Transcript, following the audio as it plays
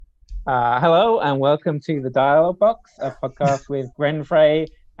Hello and welcome to the Dialogue Box, a podcast with Gren Frey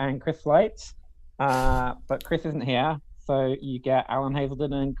and Chris Light. But Chris isn't here, so you get Alan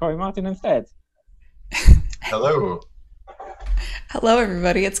Hazelden and Corey Martin instead. Hello. Hello,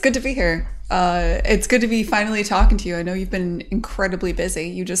 everybody. It's good to be here. It's good to be finally talking to you. I know you've been incredibly busy.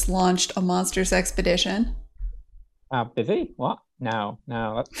 You just launched a monsters expedition. Busy? What? No,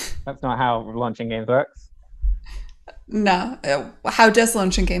 that's not how launching games works. No, how does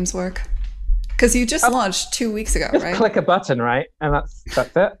launching games work? Because you just Oh, launched 2 weeks ago, just right? click a button, right? And that's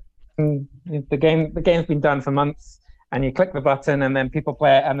it. And the game's been done for months, and you click the button, and then people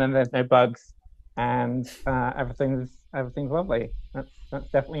play it, and then there's no bugs, and everything's lovely. That's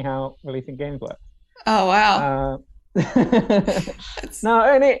definitely how releasing games works. Oh, wow. Uh, That's, no,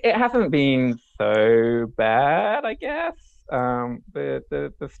 and it hasn't been so bad, I guess.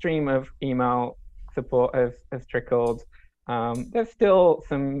 The stream of email support has trickled. There's still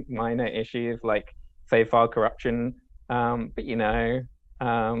some minor issues like save file corruption, but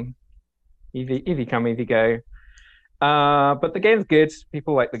um, easy come, easy go. But the game's good.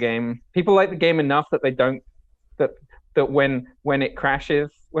 People like the game. People like the game enough that they don't that that when it crashes,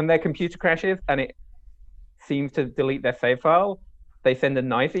 when their computer crashes and it seems to delete their save file, they send a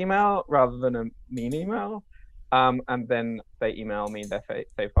nice email rather than a mean email. And then they email me their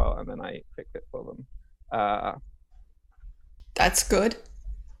save file, and then I fix it for them. Uh, that's good.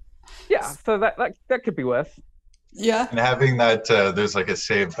 yeah, so that could be worse. Yeah. And having that there's like a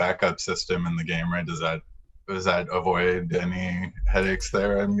save backup system in the game, right? Does that avoid any headaches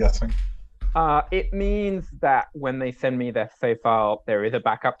there, I'm guessing? It means that when they send me their save file, there is a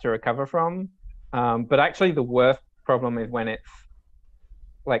backup to recover from. But actually, the worst problem is when it's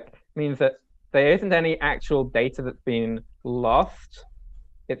like means that there isn't any actual data that's been lost.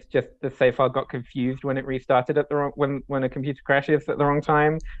 It's just the save file got confused when it restarted at the wrong when a computer crashes at the wrong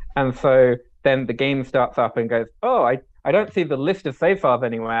time, and so then the game starts up and goes, "Oh, I don't see the list of save files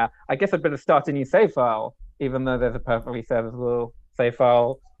anywhere. I guess I'd better start a new save file," even though there's a perfectly serviceable save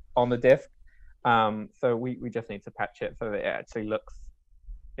file on the disk. So we just need to patch it so that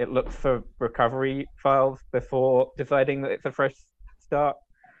it looks for recovery files before deciding that it's a fresh start.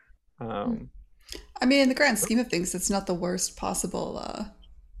 Um, I mean, in the grand scheme of things, it's not the worst possible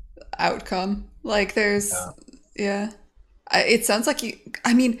outcome. Like, Yeah. yeah. It sounds like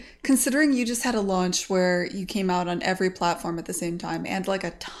I mean, considering you just had a launch where you came out on every platform at the same time and like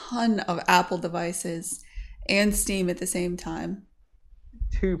a ton of Apple devices and Steam at the same time.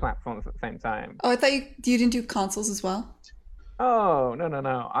 two platforms at the same time. Oh, I thought you didn't do consoles as well. Oh,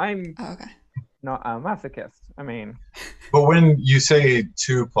 no. I'm Oh, okay. not a masochist. I mean, But when you say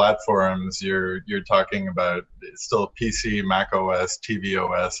two platforms, you're talking about still PC, Mac OS,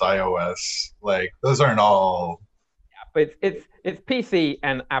 tvOS, iOS. Like those aren't all but it's PC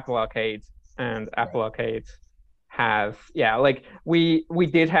and Apple Arcade, and Apple right. Arcade has, yeah, like we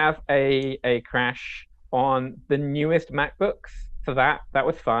did have a crash on the newest MacBooks, so that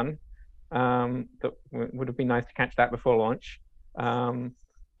was fun. That would have been nice to catch that before launch.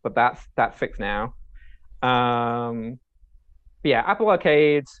 But that's fixed now. Um, but yeah, Apple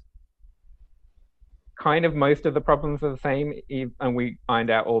Arcade, kind of most of the problems are the same, and we ironed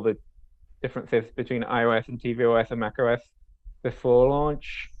out all the differences between iOS and tvOS and macOS before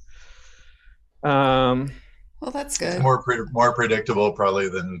launch. Um, Well, that's It's good. more predictable probably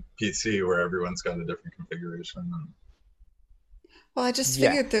than PC, where everyone's got a different configuration. Well, I just yes,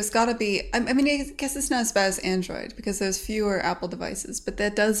 figured there's got to be. I mean, I guess it's not as bad as Android because there's fewer Apple devices, but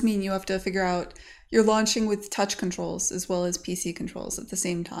that does mean you have to figure out you're launching with touch controls as well as PC controls at the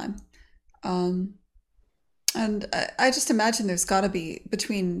same time. Um, and I just imagine there's got to be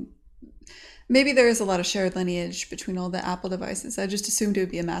between. Maybe there is a lot of shared lineage between all the Apple devices. I just assumed it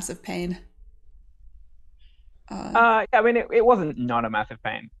would be a massive pain. Uh, yeah, I mean it wasn't not a massive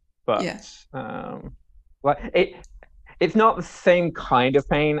pain, but yeah, um, like it's not the same kind of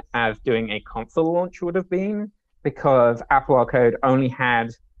pain as doing a console launch would have been, because Apple Arcade only had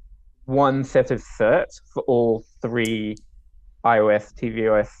one set of certs for all three iOS,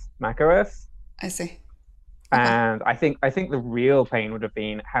 tvOS, macOS. I see. Okay. And I think the real pain would have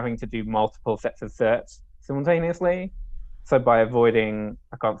been having to do multiple sets of certs simultaneously. So by avoiding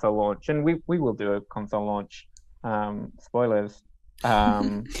a console launch, and we will do a console launch. Spoilers. I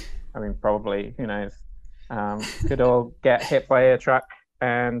mean, probably, who knows? Could all get hit by a truck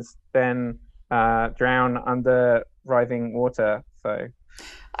and then drown under rising water. So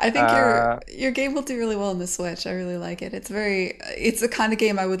I think uh, your game will do really well on the Switch. I really like it. It's the kind of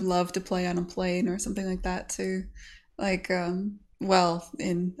game I would love to play on a plane or something like that too. Like well,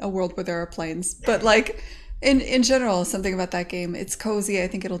 in a world where there are planes. But like In general, something about that game. It's cozy. I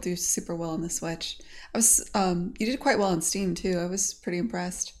think it'll do super well on the Switch. You did quite well on Steam too. I was pretty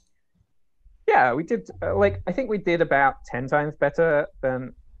impressed. Yeah, we did I think we did about 10 times better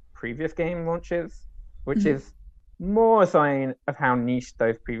than previous game launches, which Mhm. is more a sign of how niche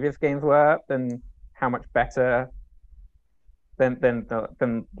those previous games were than how much better than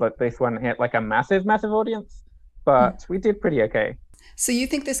like this one hit like a massive audience. But we did pretty okay. So you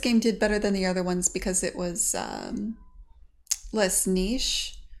think this game did better than the other ones because it was less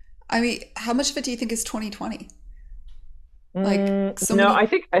niche? I mean, how much of it do you think is 2020? Like so No, many. I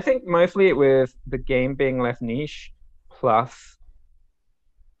think mostly it was the game being less niche, plus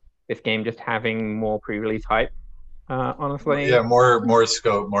this game just having more pre-release hype. Yeah, Honestly, more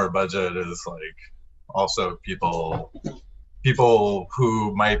scope, more budget is like also people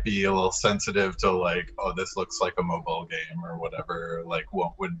who might be a little sensitive to like, oh, this looks like a mobile game or whatever, like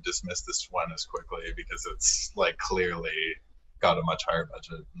would dismiss this one as quickly because it's like clearly got a much higher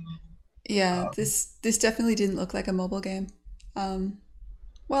budget. And, Yeah, um, this definitely didn't look like a mobile game. Um,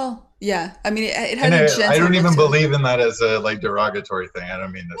 well, yeah. I mean, it had and a I gentle don't look even to it. believe in that as a like derogatory thing. I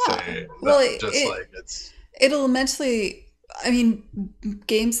don't mean to Yeah. say Well, that. Just like it's it'll eventually. I mean,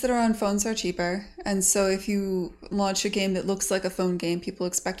 games that are on phones are cheaper, and so if you launch a game that looks like a phone game, people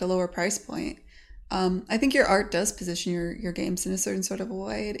expect a lower price point. I think your art does position your games in a certain sort of a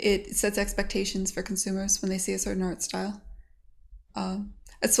way. It sets expectations for consumers when they see a certain art style.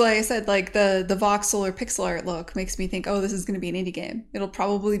 That's why I said like the voxel or pixel art look makes me think, oh, this is going to be an indie game. It'll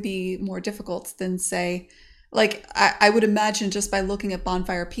probably be more difficult than say, like I would imagine just by looking at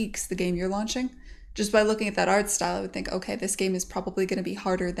Bonfire Peaks, the game you're launching, just by looking at that art style, I would think, okay, this game is probably going to be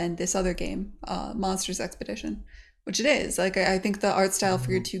harder than this other game, Monsters Expedition, which it is. Like I think the art style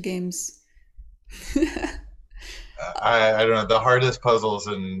for your two games. I don't know. The hardest puzzles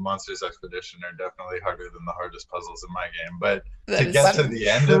in Monsters Expedition are definitely harder than the hardest puzzles in my game. But That to is get to that's true. the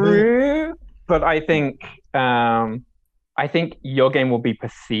end of it, true. But I think your game will be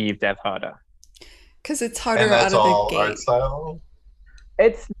perceived as harder. Because it's and harder out that's of the all art gate. style.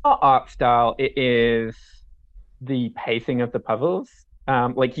 It's not art style, it is the pacing of the puzzles.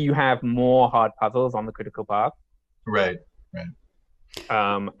 Like you have more hard puzzles on the critical path. Right, right.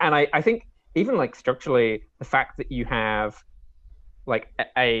 And I think even like structurally, the fact that you have like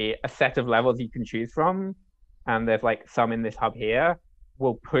a set of levels you can choose from, and there's like some in this hub here,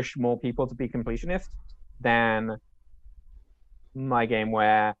 will push more people to be completionists than my game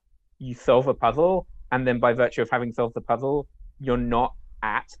where you solve a puzzle, and then by virtue of having solved the puzzle, you're not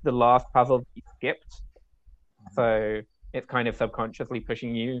at the last puzzle that you skipped. So it's kind of subconsciously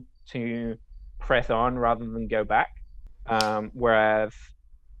pushing you to press on rather than go back. Whereas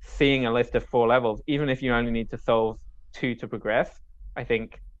seeing a list of 4 levels, even if you only need to solve 2 to progress, I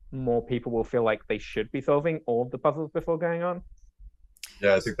think more people will feel like they should be solving all of the puzzles before going on.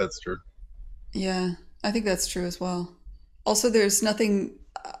 Yeah, I think that's true. Yeah, I think that's true as well. Also, there's nothing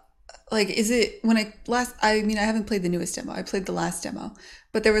like is it when I last I mean I haven't played the newest demo. I played the last demo,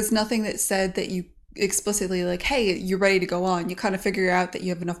 but there was nothing that said that you explicitly like, hey, you're ready to go on. You kind of figure out that you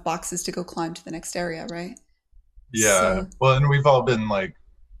have enough boxes to go climb to the next area, right? Yeah. So, Well, and we've all been like,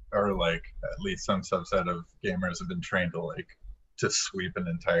 or like at least some subset of gamers have been trained to like to sweep an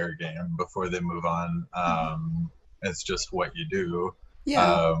entire game before they move on. It's just what you do. yeah.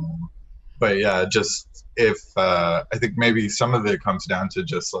 Um, but yeah, just if I think maybe some of it comes down to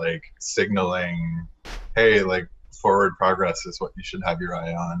just like signaling, hey, like forward progress is what you should have your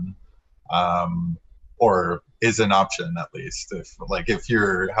eye on. Or is an option at least if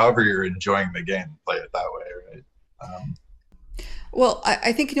you're however you're enjoying the game, play it that way, right? um, Well,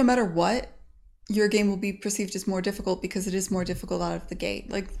 I think no matter what, your game will be perceived as more difficult because it is more difficult out of the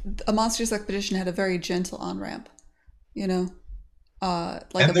gate. Like a Monsters Expedition had a very gentle on ramp, you know,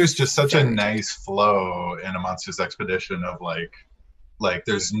 like and a there's just such a very gentle. nice flow in a Monsters Expedition of like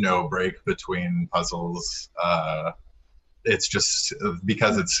there's no break between puzzles. It's just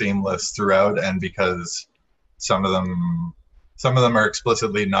because it's seamless throughout, and because some of them some of them are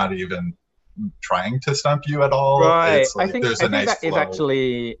explicitly not even trying to stump you at all. Right. It's like there's I a think nice that is flow.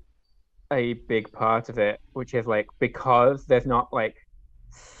 actually a big part of it, which is like because there's not like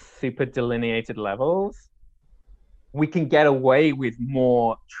super delineated levels, we can get away with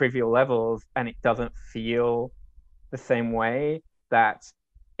more trivial levels and it doesn't feel the same way that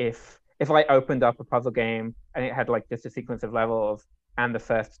if I opened up a puzzle game and it had like just a sequence of levels and the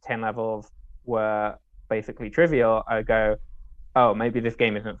first 10 levels were basically trivial, I go, oh, maybe this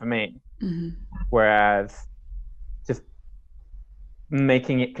game isn't for me. Hmm. Whereas just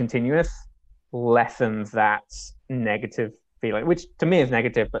making it continuous lessens that negative feeling, which to me is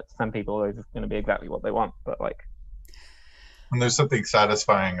negative, but to some people is going to be exactly what they want. But like, and there's something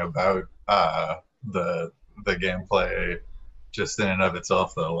satisfying about the gameplay just in and of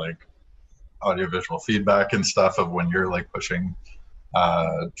itself, though, like audiovisual feedback and stuff of when you're like pushing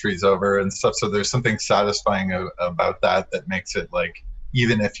trees over and stuff. So there's something satisfying about that makes it like,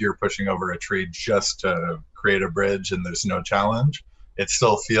 even if you're pushing over a tree just to create a bridge and there's no challenge, it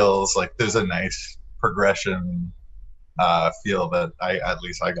still feels like there's a nice progression feel that at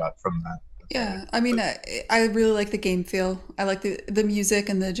least I got from that. Yeah, I mean, I really like the game feel. I like the music,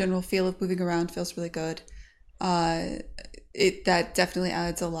 and the general feel of moving around feels really good. That definitely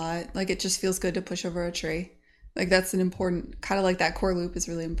adds a lot. Like, it just feels good to push over a tree. Like, that's an important, kind of like that core loop is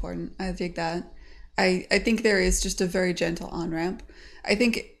really important. I dig that. I think there is just a very gentle on-ramp. I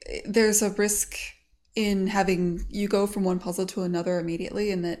think there's a risk in having you go from one puzzle to another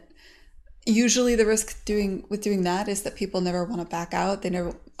immediately, and that usually the risk with doing that is that people never want to back out. They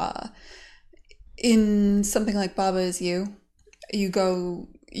never, in something like Baba Is You go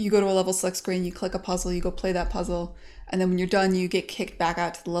to a level select screen, you click a puzzle, you go play that puzzle, and then when you're done, you get kicked back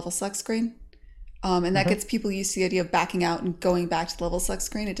out to the level select screen. And that gets people used to the idea of backing out and going back to the level select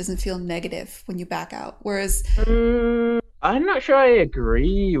screen. It doesn't feel negative when you back out. Whereas I'm not sure I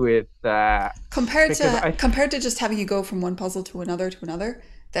agree with that. Compared to just having you go from one puzzle to another,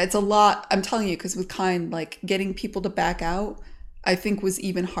 that's a lot. I'm telling you, because with Kine, like, getting people to back out, I think was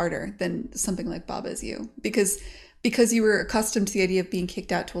even harder than something like Baba Is You. Because you were accustomed to the idea of being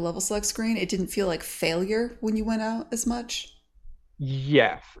kicked out to a level select screen, it didn't feel like failure when you went out as much.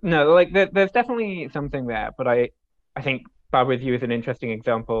 Yes. No, like there's definitely something there, but I think Baba With You is an interesting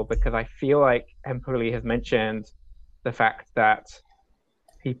example because I feel like Empoli has mentioned the fact that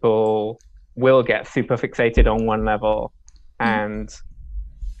people will get super fixated on one level, and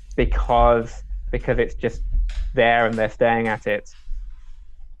because it's just there and they're staring at it,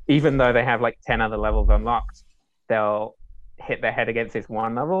 even though they have like 10 other levels unlocked, they'll hit their head against this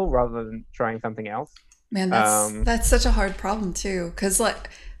one level rather than trying something else. Man, that's such a hard problem too, because like,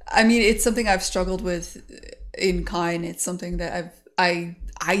 I mean, it's something I've struggled with in Kine. It's something that I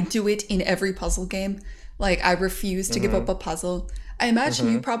do it in every puzzle game. Like, I refuse to give up a puzzle. I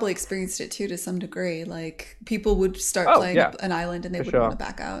imagine you probably experienced it too to some degree. Like, people would start playing an island and they wouldn't want to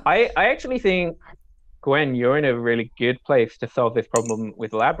back out. I actually think, Gwen, you're in a really good place to solve this problem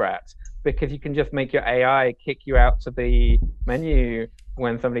with Lab Rat, because you can just make your AI kick you out to the menu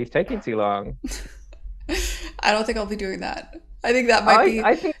when somebody's taking too long. I don't think I'll be doing that. I think that might be.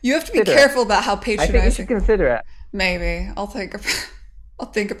 I think you have to be careful about how patronizing. I think you should consider it. Maybe I'll think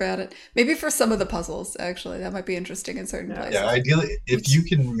about it. Maybe for some of the puzzles, actually, that might be interesting in certain places. Yeah, ideally, if you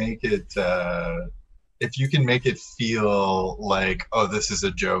can make it feel like, oh, this is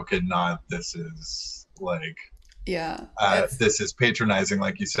a joke and not this is like, this is patronizing,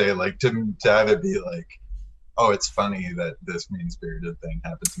 like you say, like to have it be like, oh, it's funny that this mean-spirited thing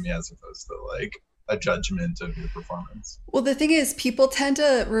happened to me, as opposed to like a judgment of your performance. Well, the thing is, people tend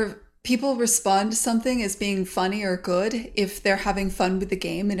to people respond to something as being funny or good if they're having fun with the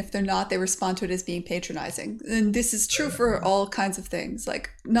game, and if they're not, they respond to it as being patronizing. And this is true for all kinds of things. Like,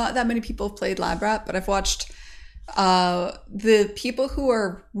 not that many people have played Lab Rat, but I've watched the people who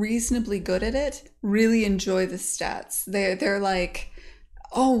are reasonably good at it really enjoy the stats. They're like,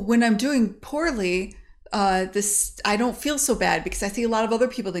 oh, when I'm doing poorly, I don't feel so bad because I see a lot of other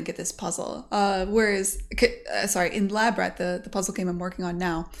people didn't get this puzzle. Whereas, in Lab Rat, the puzzle game I'm working on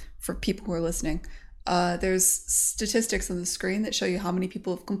now, for people who are listening, there's statistics on the screen that show you how many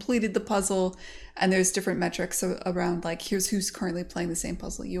people have completed the puzzle, and there's different metrics around, like, here's who's currently playing the same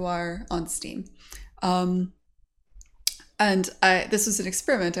puzzle you are on Steam. This was an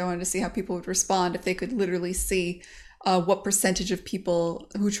experiment. I wanted to see how people would respond if they could literally see what percentage of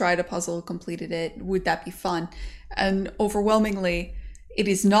people who tried a puzzle completed it. Would that be fun? And overwhelmingly, it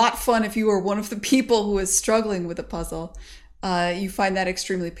is not fun if you are one of the people who is struggling with a puzzle. You find that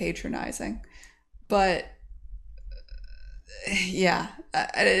extremely patronizing. But yeah,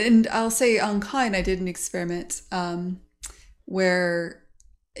 and I'll say on Kine, I did an experiment where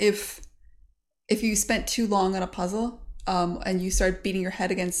if you spent too long on a puzzle and you start beating your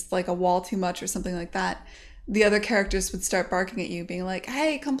head against like a wall too much or something like that, the other characters would start barking at you, being like,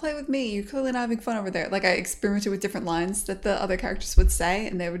 hey, come play with me. You're clearly not having fun over there. Like, I experimented with different lines that the other characters would say,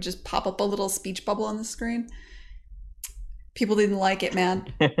 and they would just pop up a little speech bubble on the screen. People didn't like it,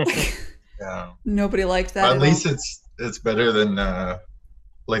 man. Yeah. Nobody liked that. At least it's better than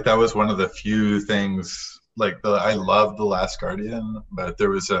like, that was one of the few things. Like, I love The Last Guardian, but there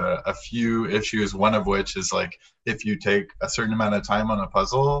was a few issues. One of which is, like, if you take a certain amount of time on a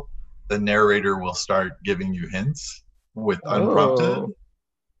puzzle, the narrator will start giving you hints, with unprompted. Oh.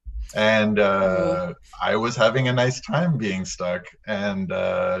 And I was having a nice time being stuck and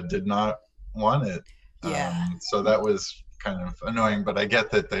did not want it. Yeah. So that was kind of annoying, but I get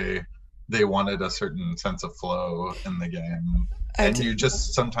that they wanted a certain sense of flow in the game. And you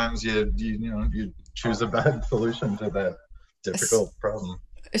just sometimes you choose a bad solution to that difficult problem.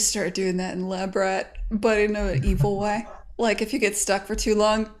 I started doing that in Lab Rat, but in an evil way. Like if you get stuck for too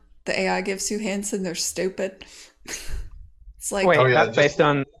long, the AI gives you hints and they're stupid. It's like, wait, that's based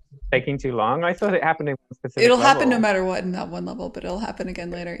on taking too long? I thought it happened in a specific it'll happen level. no matter what in that one level, but it'll happen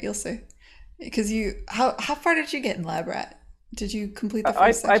again later. You'll see. Because how far did you get in Lab Rat? Did you complete the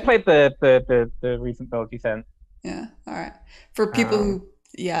first section? I played the recent build you sent. Yeah. All right. For people who,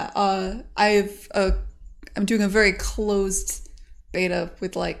 I'm doing a very closed beta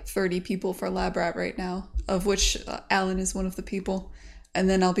with like 30 people for Lab Rat right now, of which Alan is one of the people. And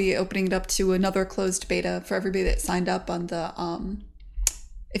then I'll be opening it up to another closed beta for everybody that signed up on the,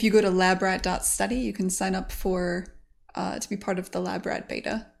 if you go to labrat.study, you can sign up for, to be part of the Lab Rat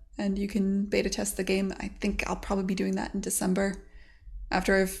beta. And you can beta test the game. I think I'll probably be doing that in December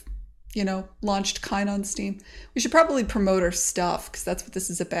after I've, launched Kine on Steam. We should probably promote our stuff because that's what this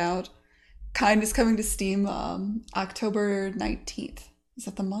is about. Kine is coming to Steam October 19th. Is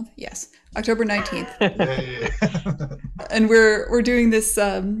that the month? Yes, October 19th. And we're doing this.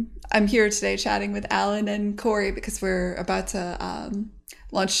 I'm here today chatting with Alan and Corey because we're about to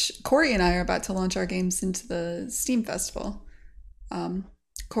launch. Corey and I are about to launch our games into the Steam Festival.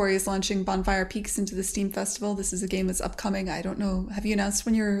 Corey is launching Bonfire Peaks into the Steam Festival. This is a game that's upcoming. I don't know. Have you announced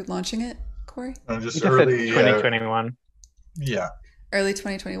when you're launching it, Corey? Just early 2021. Yeah. Early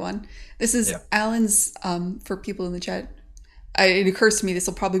 2021. This is Alan's, for people in the chat. It occurs to me this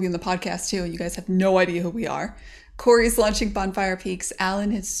will probably be in the podcast too. You guys have no idea who we are. Corey's launching Bonfire Peaks.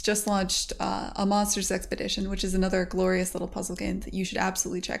 Alan has just launched a Monsters Expedition, which is another glorious little puzzle game that you should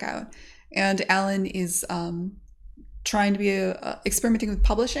absolutely check out. And Alan is trying to be experimenting with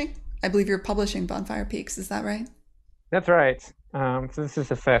publishing. I believe you're publishing Bonfire Peaks. Is that right? That's right. So this is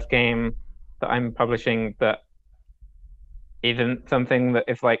the first game that I'm publishing that isn't something that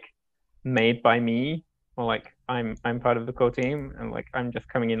is like made by me, or like I'm part of the core team, and like I'm just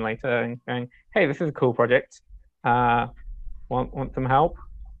coming in later and going, hey, this is a cool project. Want some help?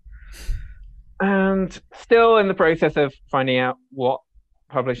 And still in the process of finding out what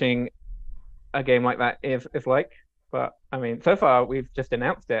publishing a game like that is like. But I mean, so far we've just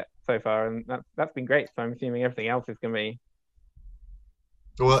announced it so far, and that's been great. So I'm assuming everything else is going to be.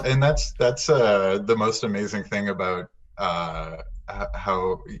 Well, and that's the most amazing thing about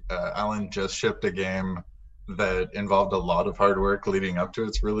how Alan just shipped a game that involved a lot of hard work leading up to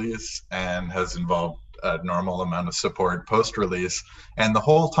its release and has involved a normal amount of support post-release, and the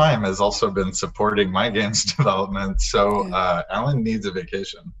whole time has also been supporting my game's development. So Alan needs a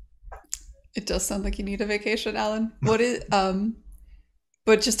vacation. It does sound like you need a vacation, Alan. What is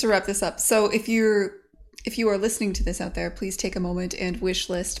but just to wrap this up, so if you are listening to this out there, please take a moment and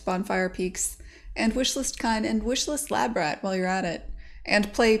wishlist Bonfire Peaks and wishlist Kine and wishlist Lab Rat while you're at it,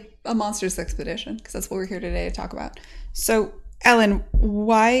 and play a Monsters Expedition because that's what we're here today to talk about. So, Alan,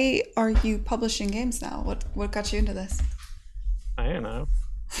 why are you publishing games now? What got you into this? I don't know.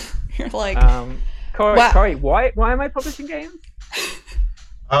 You're like, Corey, why am I publishing games?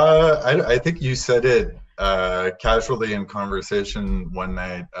 I think you said it casually in conversation one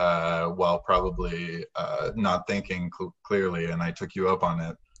night while probably not thinking clearly, and I took you up on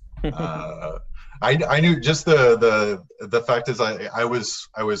it. I knew just the fact is I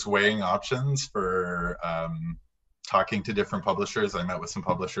was weighing options for talking to different publishers. I met with some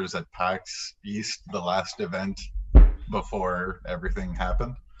publishers at PAX East, the last event before everything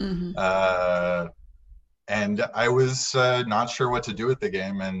happened. Mm-hmm. And I was not sure what to do with the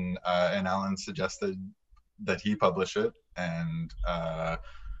game, and Alan suggested that he publish it, and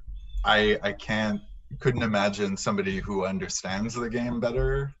I couldn't imagine somebody who understands the game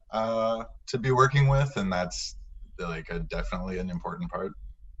better to be working with, and that's like definitely an important part.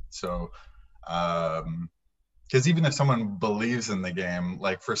 So, because even if someone believes in the game,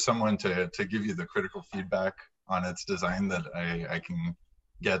 like for someone to give you the critical feedback on its design that I can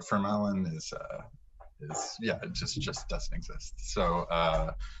get from Alan is it just doesn't exist. So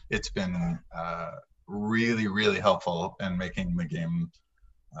it's been really, really helpful in making the game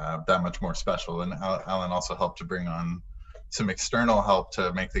that much more special. And Alan also helped to bring on some external help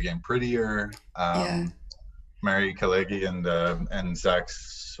to make the game prettier. Mary Kalegi and Zach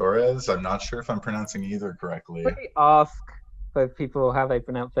Suarez. I'm not sure if I'm pronouncing either correctly. Let me ask those people how they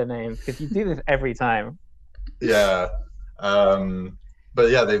pronounce their names, because you do this every time. Yeah. but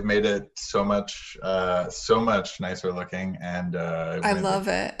yeah, they've made it so much nicer looking, and I love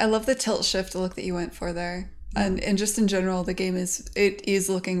it. I love the tilt shift look that you went for there. And just in general, the game is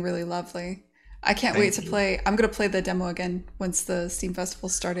looking really lovely. I can't wait thank to you. play. I'm gonna play the demo again once the Steam Festival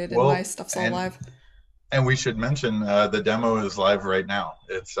started and my Well, stuff's all and live. and we should mention the demo is live right now.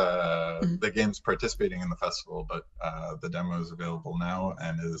 It's Mhm. the game's participating in the festival, but the demo is available now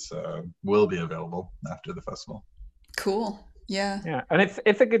and is will be available after the festival. Cool. Yeah. Yeah, and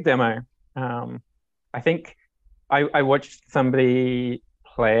it's a good demo. I think I watched somebody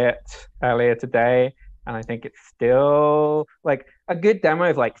play it earlier today, and I think it's still like a good demo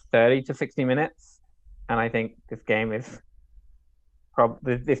is like 30 to 60 minutes, and I think this demo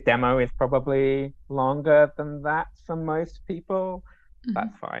is probably longer than that for most people. Mhm.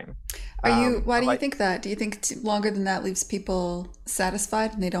 That's fine. Why But do you like think that? Do you think longer than that leaves people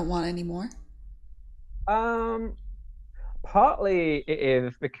satisfied and they don't want any more? um partly it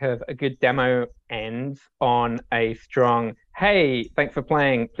is because a good demo ends on a strong, hey, thanks for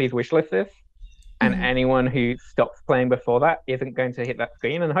playing, please wishlist this. And Mhm. anyone who stops playing before that isn't going to hit that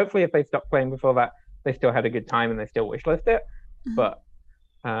screen. And hopefully, if they stop playing before that, they still had a good time and they still wishlist it. Mhm. But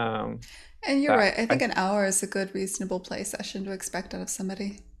um, And you're that right. I think I an hour is a good, reasonable play session to expect out of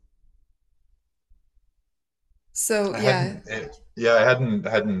somebody. So, I yeah. hadn't, yeah, I hadn't,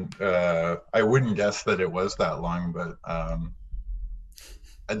 I wouldn't guess that it was that long, but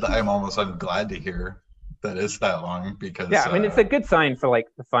I'm glad to hear that it's that long yeah, because, I mean, it's a good sign for like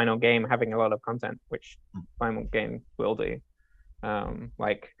the final game having a lot of content, which final game will do.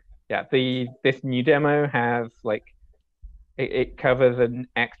 Like yeah, the this new demo has like it covers an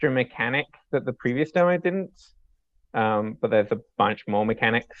extra mechanic that the previous demo didn't. But there's a bunch more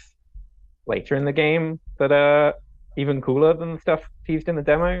mechanics later in the game that are even cooler than the stuff teased in the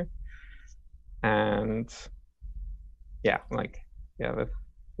demo. And yeah, like yeah, there's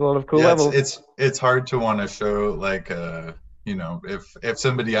a lot of cool yeah, levels. it's hard to want to show like you know, if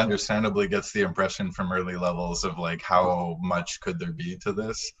somebody understandably gets the impression from early levels of like how much could there be to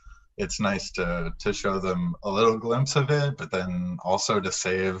this, it's nice to show them a little glimpse of it, but then also to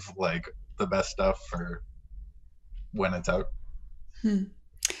save like the best stuff for when it's out. Hmm.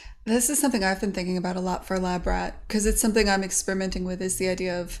 This is something I've been thinking about a lot for Lab Rat because it's something I'm experimenting with is the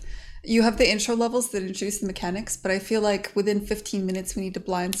idea of you have the intro levels that introduce the mechanics, but I feel like within 15 minutes we need to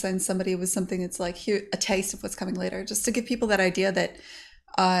blindside somebody with something that's like here a taste of what's coming later, just to give people that idea that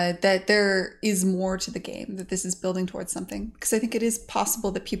that there is more to the game, that this is building towards something. Because I think it is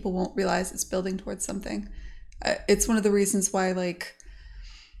possible that people won't realize it's building towards something. It's one of the reasons why like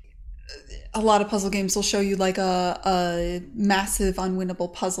a lot of puzzle games will show you like a massive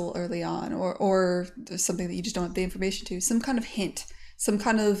unwinnable puzzle early on or something that you just don't have the information to, some kind of hint, some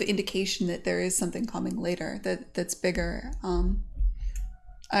kind of indication that there is something coming later that's bigger.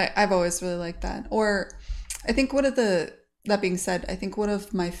 I've always really liked that. Or I think one of the that being said, I think one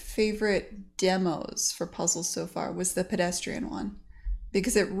of my favorite demos for puzzles so far was the pedestrian one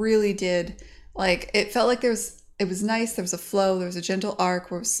because it really did like it felt like it was nice, there was a flow, there was a gentle arc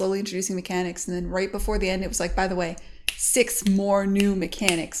where it was slowly introducing mechanics, and then right before the end it was like, by the way, six more new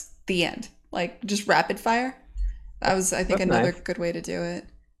mechanics, the end. Like just rapid fire. That was I think That's another nice. good way to do it.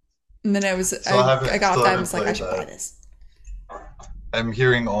 And then I got off Still that and haven't was like, I played should buy that. this.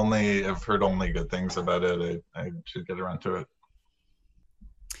 I've heard only good things about it. I should get around to it.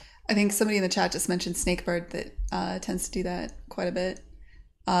 I think somebody in the chat just mentioned Snakebird that tends to do that quite a bit.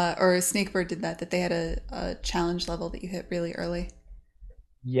 Or Snakebird did that they had a challenge level that you hit really early.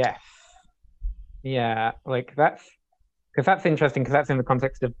 Yes. Yeah, like that's interesting because that's in the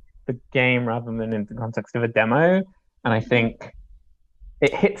context of the game rather than in the context of a demo. And I think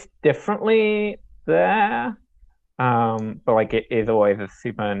it hits differently there. But like it is always a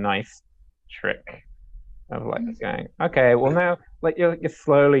super nice trick of like going, okay, well now like you're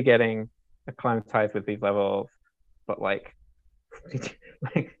slowly getting acclimatized with these levels, but like,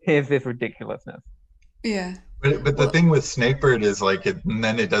 like here's this ridiculousness. Yeah. But the Well, thing with Snakebird is like it, and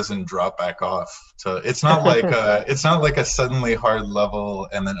then it doesn't drop back off. So it's not like a suddenly hard level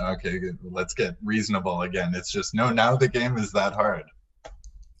and then okay, good, let's get reasonable again. It's just no, now the game is that hard.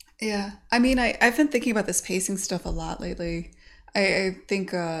 yeah. I mean, I've been thinking about this pacing stuff a lot lately. I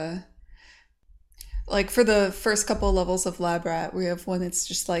think like for the first couple of levels of Lab Rat, we have one that's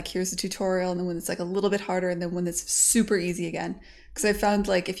just like here's a tutorial, and then one that's like a little bit harder, and then one that's super easy again. Because I found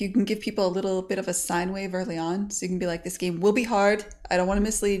like if you can give people a little bit of a sine wave early on, so you can be like, this game will be hard. I don't want to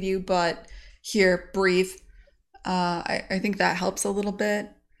mislead you, but here, breathe. I think that helps a little bit.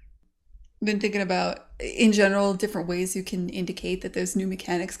 been thinking about, in general, different ways you can indicate that there's new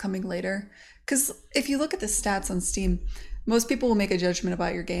mechanics coming later. Because if you look at the stats on Steam, most people will make a judgment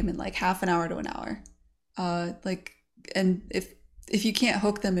about your game in like half an hour to an hour. Like, and if you can't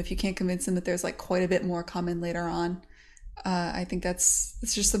hook them, if you can't convince them that there's like quite a bit more coming later on, I think it's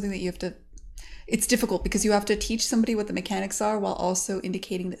just something that you have to. It's difficult because you have to teach somebody what the mechanics are while also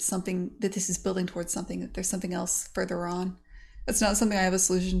indicating that this is building towards something, that there's something else further on. That's not something I have a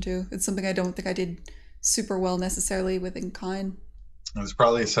solution to. It's something I don't think I did super well necessarily within Kine. It's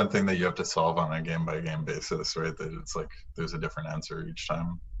probably something that you have to solve on a game by game basis, right? That it's like there's a different answer each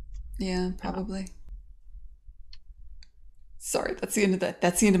time. Yeah, probably. Sorry, that's the end of that.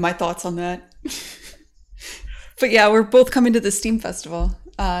 That's the end of my thoughts on that. But yeah, we're both coming to the Steam Festival.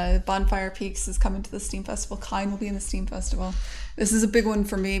 Bonfire Peaks is coming to the Steam Festival. Kine will be in the Steam Festival. This is a big one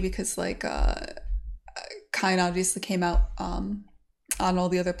for me because like Kine obviously came out on all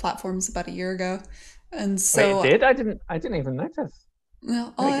the other platforms about a year ago, and so Wait, it did? I didn't even notice.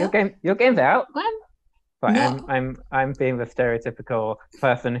 no, Your game's out, man. But no, I'm being the stereotypical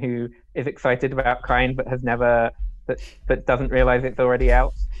person who is excited about Kine but has never but doesn't realize it's already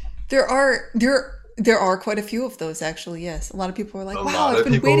out. there are quite a few of those actually. Yes, a lot of people are like, A "Wow, lot I've of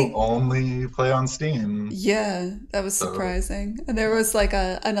been people waiting." only play on Steam. Yeah, that was So surprising. And there was like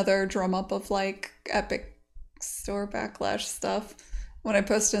another drum up of like Epic Store backlash stuff. When I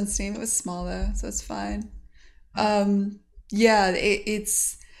posted on Steam, it was small though, so it's fine. Yeah,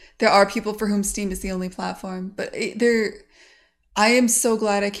 it's there are people for whom Steam is the only platform, but there. I am so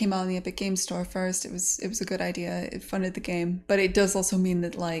glad I came out on the Epic Game Store first. It was a good idea. It funded the game, but it does also mean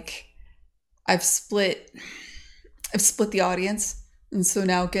that like I've split I've split the audience, and so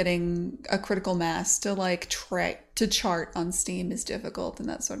now getting a critical mass to like try to chart on Steam is difficult and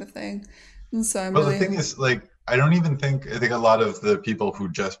that sort of thing. And so I'm well, the really thing is, like, I think a lot of the people who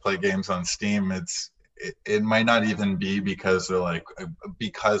just play games on Steam, it might not even be because they're like,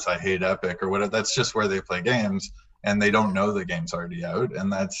 because I hate Epic or whatever. That's just where they play games, and they don't know the game's already out,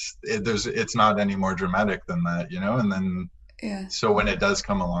 and it's not any more dramatic than that, you know. And then yeah. so when it does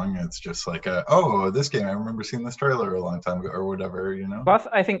come along, it's just like, oh, this game, I remember seeing this trailer a long time ago or whatever, you know. Plus,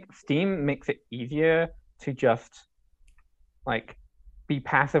 I think Steam makes it easier to just like be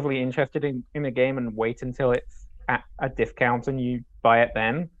passively interested in a game and wait until it's at a discount and you buy it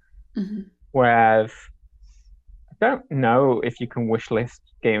then. Hmm. Whereas I don't know if you can wishlist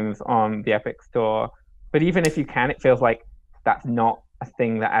games on the Epic Store, but even if you can, it feels like that's not a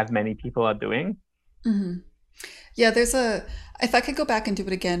thing that as many people are doing. Hmm. Yeah, if I could go back and do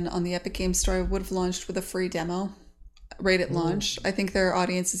it again on the Epic Game Store, I would have launched with a free demo right at launch. I think their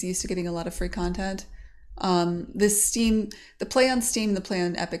audience is used to getting a lot of free content. The play on Steam, the play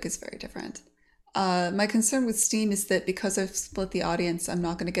on Epic is very different. My concern with Steam is that because I've split the audience, I'm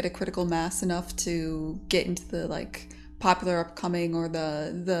not going to get a critical mass enough to get into the like popular upcoming or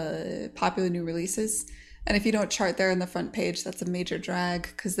the popular new releases. And if you don't chart there on the front page, that's a major drag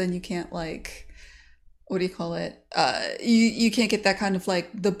because then you can't like what do you call it? You can't get that kind of like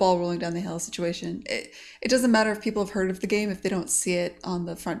the ball rolling down the hill situation. It doesn't matter if people have heard of the game if they don't see it on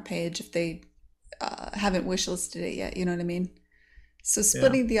the front page if they haven't wishlisted it yet. You know what I mean? So Yeah.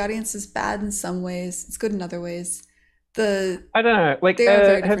 splitting the audience is bad in some ways. It's good in other ways. I don't know. Like, They are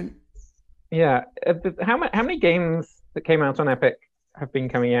very different. yeah, how many games that came out on Epic have been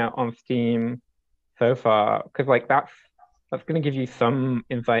coming out on Steam so far? Because like that's going to give you some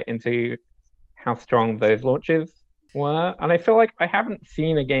insight into how strong those launches were. And I feel like I haven't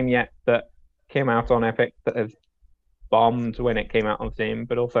seen a game yet that came out on Epic that has bombed when it came out on Steam,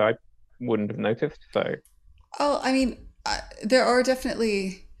 but also I wouldn't have noticed. So Oh, I mean, there are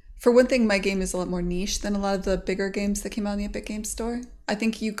definitely. For one thing, my game is a lot more niche than a lot of the bigger games that came out in the Epic Games Store. I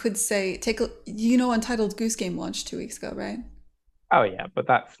think you could say, Untitled Goose Game launched 2 weeks ago, right? oh yeah, but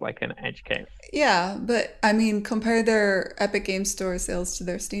that's like an edge case. Yeah, but I mean, compare their Epic Games Store sales to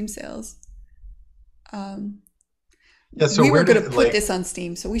their Steam sales. Um, Yeah. So we were where going to did put like this on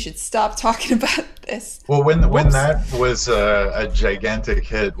Steam, so we should stop talking about this. well when Whoops. that was a gigantic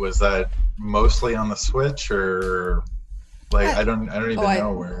hit, was that mostly on the Switch or like I, I don't oh, even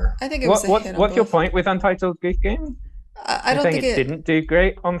know where. I think it was a hit on What's your both. point with Untitled Goose Game? I You're don't saying think it it. didn't do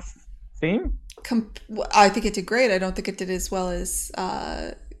great on Steam? I think it did great. I don't think it did as well as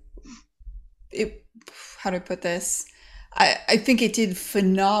it. How do I put this? I think it did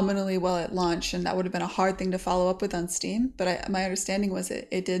phenomenally well at launch, and that would have been a hard thing to follow up with on Steam. But my understanding was it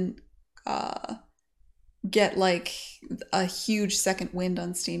didn't get like a huge second wind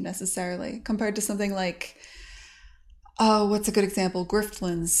on Steam necessarily, compared to something like what's a good example?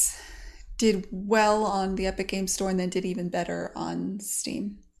 Griftlands did well on the Epic Game Store and then did even better on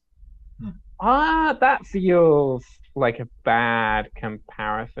Steam. That feels like a bad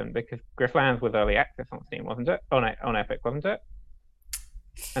comparison because Grifflands was early access on Steam, wasn't it? Oh no, on Epic, wasn't it?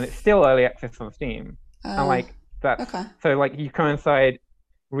 And it's still early access on Steam. And like that's okay. so like you coincide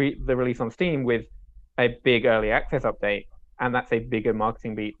the release on Steam with a big early access update, and that's a bigger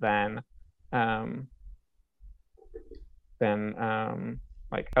marketing beat than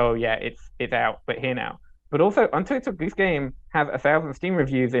like, oh yeah, it's out, but here now. But also, Untitled Goose Game has 1,000 Steam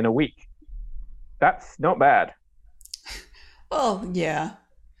reviews in a week. That's not bad. Well, yeah.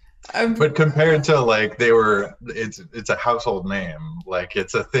 But compared to like it's a household name. Like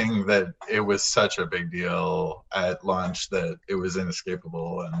it's a thing that it was such a big deal at launch that it was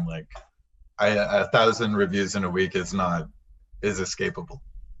inescapable, and like 1,000 reviews in a week is escapable.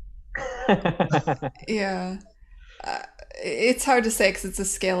 Yeah. It's hard to say because it's a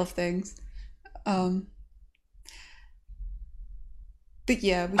scale of things. But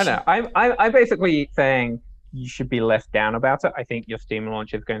yeah, I know. I'm basically saying you should be less down about it. I think your Steam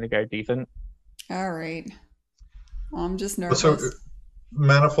launch is going to go decent. All right. Well, I'm just nervous. So,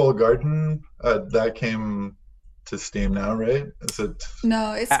 Manifold Garden, that came to Steam now, right? Is it?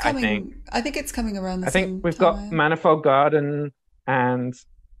 No, it's coming. I think it's coming around the same time. I think we've got Manifold Garden and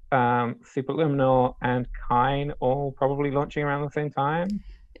Superliminal and Kine all probably launching around the same time.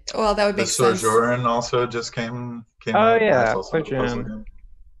 Well, that would make sense. Sojourn also just came oh out. Yeah, Sojourn.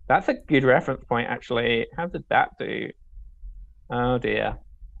 That's a good reference point, actually. How did that do? Oh dear.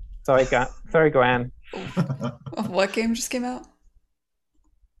 Sorry, Gwen. What game just came out?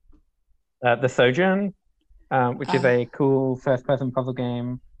 The Sojourn, which is a cool first-person puzzle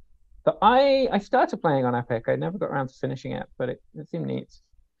game that I started playing on Epic. I never got around to finishing it, but it seemed neat.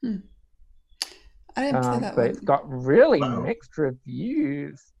 I didn't play that but one. It's got really mixed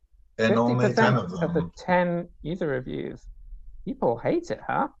reviews. And only 10 of them. Of the 10 user reviews. People hate it,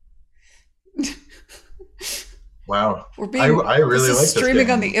 huh? Wow. I really like this streaming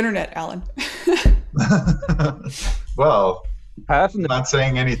on the internet, Alan. Well, personally, not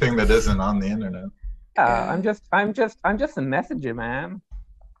saying anything that isn't on the internet. Yeah. I'm just a messenger, man.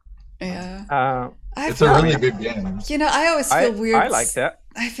 Yeah. It's a really good game. You know, I always feel weird. I liked it.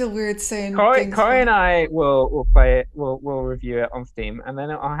 I feel weird saying Corey and I will play it. We'll review it on Steam, and then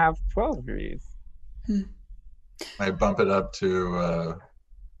I'll have 12 reviews. I bump it up to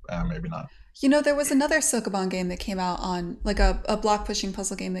maybe not. You know, there was another Sokoban game that came out on, like a block pushing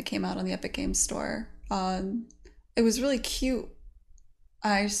puzzle game that came out on the Epic Games Store. It was really cute.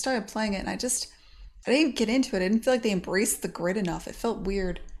 I started playing it, and I didn't get into it. I didn't feel like they embraced the grid enough. It felt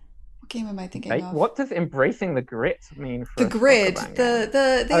weird. What game am I thinking of? What does embracing the grid mean for the grid?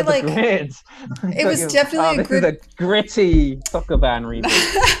 The grid. It was definitely a grid. This is a gritty Sokoban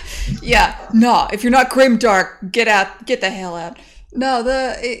reboot. Yeah, no. If you're not grim dark, get out. Get the hell out. No,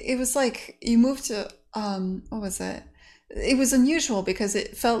 it was like you moved to what was it? It was unusual because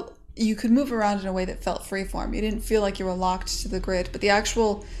it felt you could move around in a way that felt freeform. You didn't feel like you were locked to the grid, but the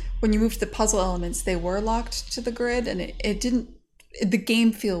actual when you moved the puzzle elements, they were locked to the grid, and it didn't. The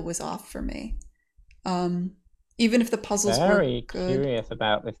game feel was off for me. Even if the puzzles were good. Very curious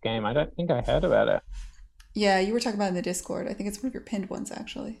about this game. I don't think I heard about it. Yeah, you were talking about it in the Discord. I think it's one of your pinned ones,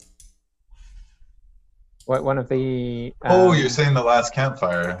 actually. What, one of the... you're saying The Last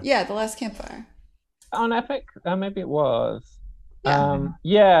Campfire. Yeah, The Last Campfire. On Epic? Maybe it was.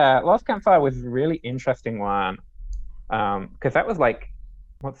 Yeah. Last Campfire was a really interesting one. Because that was like...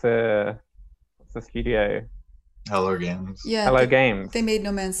 What's the studio? Hello Games. Yeah. Hello Games. They made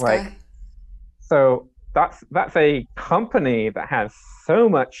No Man's Sky. So that's a company that has so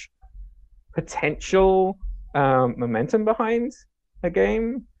much potential momentum behind a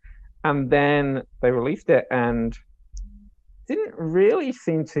game, and then they released it and didn't really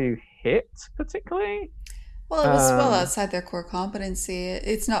seem to hit particularly. Well, it was well outside their core competency.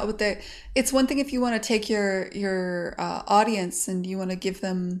 It's not what they. It's one thing if you want to take your audience and you want to give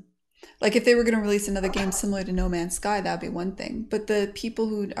them, like if they were going to release another game similar to No Man's Sky, that'd be one thing. But the people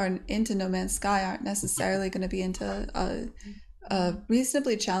who are into No Man's Sky aren't necessarily going to be into a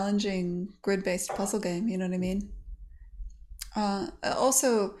reasonably challenging grid-based puzzle game. You know what I mean?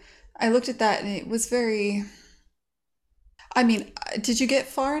 Also, I looked at that and it was very. I mean, did you get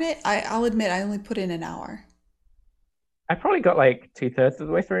far in it? I'll admit I only put in an hour. I probably got like 2/3 of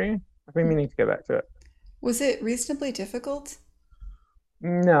the way through. I think we need to go back to it. Was it reasonably difficult?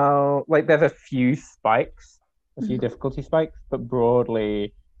 No, like there's a few spikes, a few difficulty spikes, but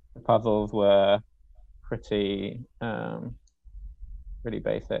broadly the puzzles were pretty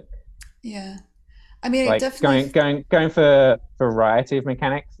basic. Yeah. I mean, like definitely going for variety of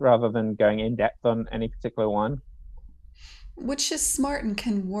mechanics rather than going in depth on any particular one. Which is smart and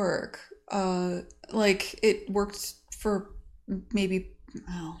can work. Like it worked for maybe,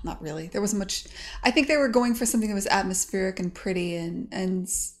 oh, not really. There wasn't much. I think they were going for something that was atmospheric and pretty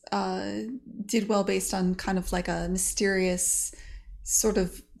and did well based on kind of like a mysterious sort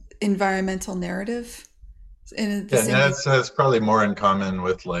of environmental narrative. In the Yeah, and same way. that's probably more in common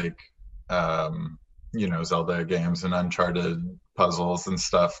with like Zelda games and Uncharted puzzles and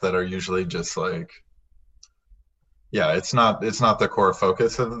stuff that are usually just like, yeah, it's not the core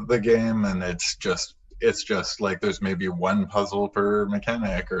focus of the game, and it's just like there's maybe one puzzle per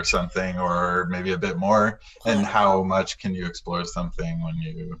mechanic or something, or maybe a bit more. And Well, how much can you explore something when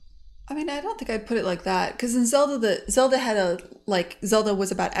you I mean, I don't think I'd put it like that because in Zelda, the Zelda had a like Zelda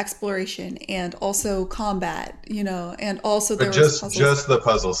was about exploration and also combat, and also but there was just puzzles. just the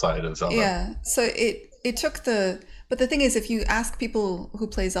puzzle side of Zelda. Yeah, so it took the but the thing is, if you ask people who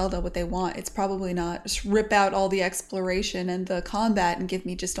play Zelda what they want, it's probably not just rip out all the exploration and the combat and give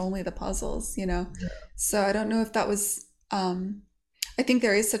me just only the puzzles. Yeah. So I don't know if that was. I think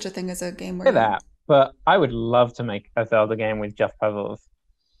there is such a thing as a game where Say you that, but I would love to make a Zelda game with just puzzles.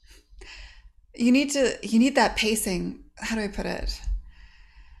 you need that pacing. How do I put it?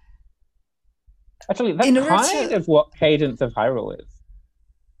 Actually, that's In order kind to, of what Cadence of Hyrule is.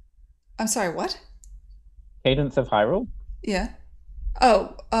 I'm sorry, what? Cadence of Hyrule. Yeah.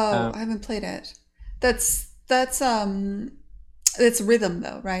 Oh, Um, I haven't played it. That's it's rhythm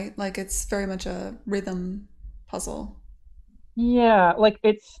though, right? Like it's very much a rhythm puzzle. yeah, like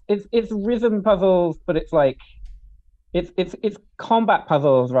it's rhythm puzzles, but it's like it's combat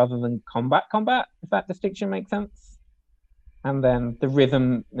puzzles rather than combat, if that distinction makes sense. And then the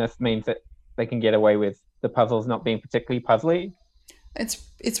rhythmness means that they can get away with the puzzles not being particularly puzzly.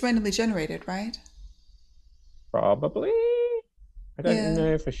 It's randomly generated, right? Probably. I don't Yeah.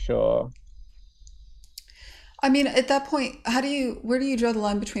 know for sure. I mean, at that point, where do you draw the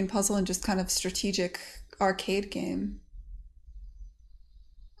line between puzzle and just kind of strategic arcade game?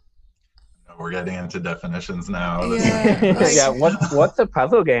 We're getting into definitions now. This Yeah, Yeah, like what's a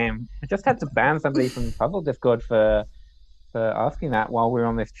puzzle game? I just had to ban somebody from the puzzle Discord for asking that while we are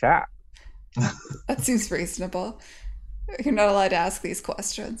on this chat. that seems reasonable. You're not allowed to ask these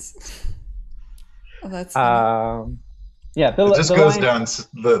questions. Oh, that's funny. Um, yeah, it just the goes line. down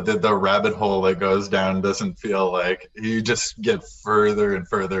the rabbit hole that goes down doesn't feel like you just get further and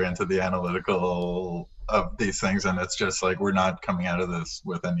further into the analytical of these things, and it's just like we're not coming out of this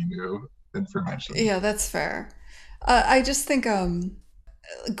with any new information. Yeah, that's fair. I just think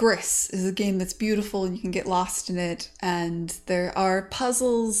Gris is a game that's beautiful and you can get lost in it. And there are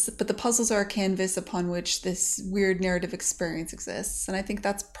puzzles, but the puzzles are a canvas upon which this weird narrative experience exists. And I think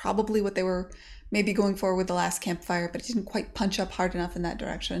that's probably what they were maybe going for with The Last Campfire, but it didn't quite punch up hard enough in that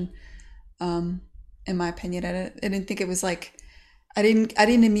direction, um, in my opinion. I didn't think it was like. I didn't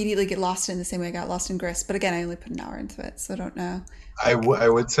immediately get lost in the same way I got lost in Gris, but again, I only put an hour into it, so I don't know. Like, I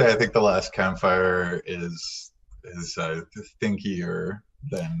would say I think the last campfire is thinkier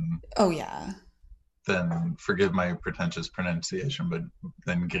oh yeah, than forgive my pretentious pronunciation, but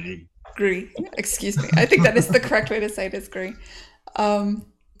than gris. Gris. Excuse me. I think that is the correct way to say it is Gris. Um,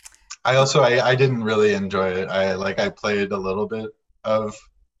 I didn't really enjoy it. I played a little bit of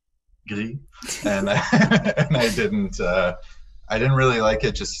gris, and and I didn't really like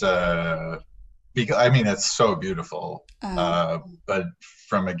it. Just because I mean it's so beautiful, uh, but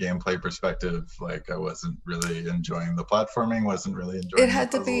from a gameplay perspective, like I wasn't really enjoying the platforming, wasn't really it enjoying the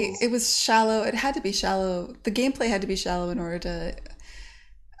had to be. puzzles. It was shallow. It had to be shallow. The gameplay had to be shallow in order to.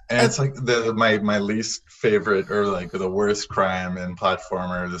 And it's like my least favorite or like the worst crime in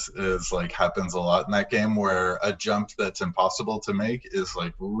platformers is like happens a lot in that game where a jump that's impossible to make is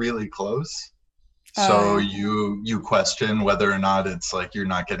like really close. So Yeah, you question whether or not it's like you're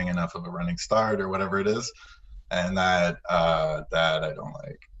not getting enough of a running start or whatever it is, and that I don't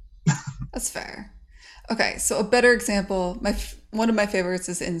like. that's fair. Okay, so a better example. One of my favorites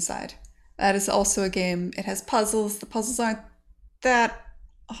is Inside. That is also a game. It has puzzles. The puzzles aren't that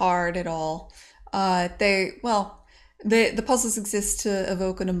hard at all. The puzzles exist to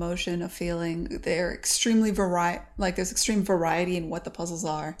evoke an emotion, a feeling. They're like there's extreme variety in what the puzzles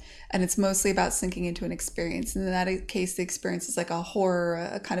are, and it's mostly about sinking into an experience. And in that case, the experience is like a horror,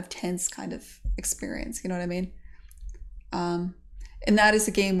 a kind of tense kind of experience. You know what I mean? Um, and that is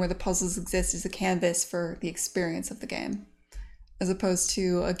a game where the puzzles exist as a canvas for the experience of the game, as opposed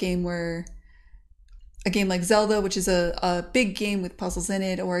to a game like Zelda, which is a big game with puzzles in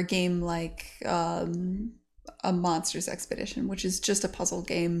it, or a game like a Monsters Expedition, which is just a puzzle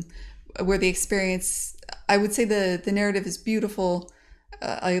game where the experience, I would say the narrative is beautiful,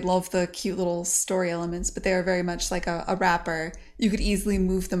 I love the cute little story elements, but they are very much like a wrapper. You could easily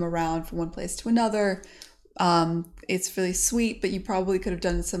move them around from one place to another. It's really sweet, but you probably could have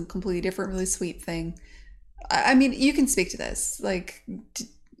done some completely different, really sweet thing. I mean, you can speak to this. Like,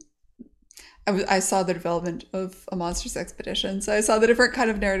 I saw the development of a monsters expedition, so I saw the different kind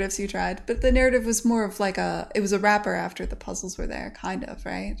of narratives you tried. But the narrative was more of like it was a wrapper after the puzzles were there, kind of,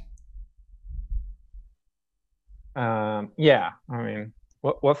 right? Yeah. I mean,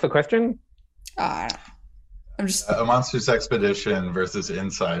 what's the question? Uh, I'm just. A monsters expedition versus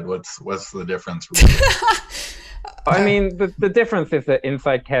Inside. What's the difference? I mean, the difference is that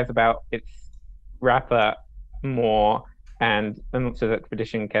Inside cares about its wrapper more, and the Monsters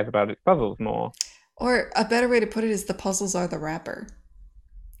Expedition cares about its puzzles more. Or a better way to put it is the puzzles are the wrapper.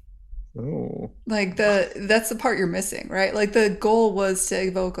 Ooh. Like that's the part you're missing, right? Like the goal was to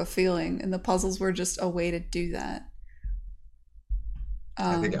evoke a feeling, and the puzzles were just a way to do that.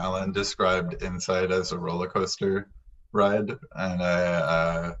 I think Alan described Inside as a roller coaster ride, and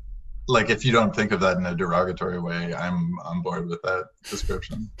I like, if you don't think of that in a derogatory way, I'm on board with that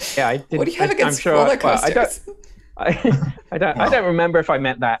description. Yeah, I did. What do you have against I'm sure, roller coasters? I don't remember if I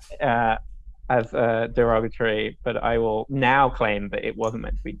meant that as derogatory, but I will now claim that it wasn't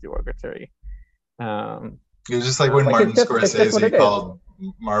meant to be derogatory. It was just like when Martin Scorsese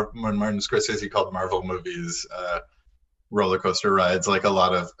called Marvel movies roller coaster rides. Like a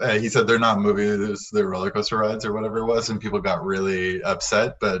lot of he said they're not movies, they're roller coaster rides or whatever it was, and people got really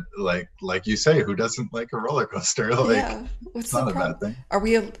upset. But like you say, who doesn't like a roller coaster? Like, yeah, what's not the a problem? bad thing. Are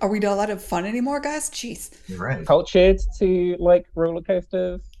we not allowed to have fun anymore, guys? Jeez. You're right. Cultured to like roller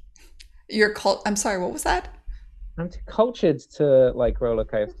coasters. I'm sorry, what was that? I'm too cultured to like roller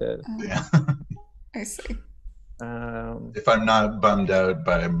coasters. Yeah. I see. If I'm not bummed out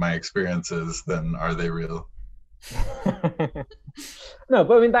by my experiences, then are they real? No,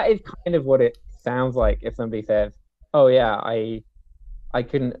 but I mean that is kind of what it sounds like if somebody says, "Oh yeah, I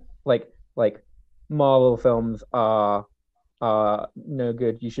couldn't like Marvel films are no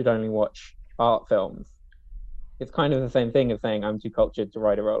good. You should only watch art films." It's kind of the same thing as saying I'm too cultured to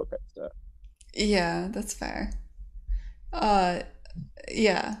ride a roller coaster. Yeah, that's fair.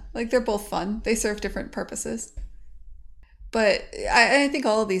 Yeah, like they're both fun. They serve different purposes. But I think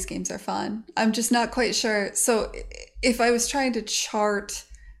all of these games are fun. I'm just not quite sure. So if I was trying to chart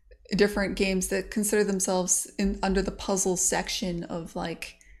different games that consider themselves under the puzzle section of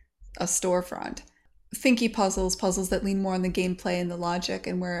like a storefront, thinky puzzles that lean more on the gameplay and the logic,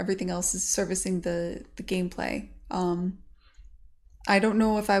 and where everything else is servicing the gameplay. I don't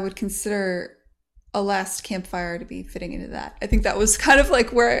know if I would consider A Last Campfire to be fitting into that. I think that was kind of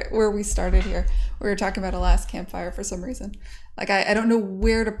like where we started here. We were talking about A Last Campfire for some reason. Like I don't know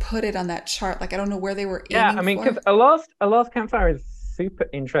where to put it on that chart. Like I don't know where they were aiming. Yeah, I mean, because A Last Campfire is super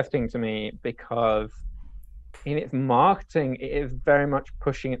interesting to me because in its marketing, it is very much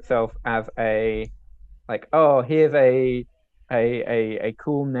pushing itself as a like, oh, here's a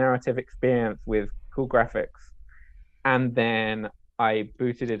cool narrative experience with cool graphics, and then I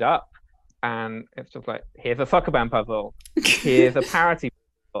booted it up. And it's just like, here's a soccer band puzzle, here's a parity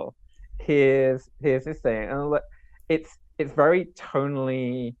puzzle, here's this thing, and it's very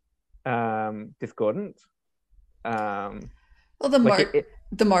tonally discordant. Well,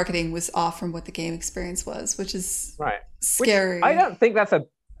 the marketing was off from what the game experience was, which is right. Scary. Which I don't think that's a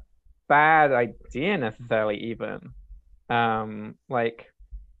bad idea necessarily. Even like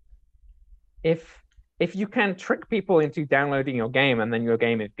if you can trick people into downloading your game and then your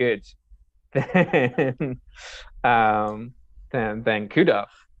game is good, then kudos.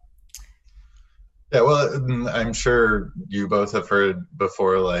 Yeah, well, I'm sure you both have heard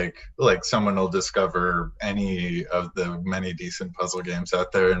before, like someone will discover any of the many decent puzzle games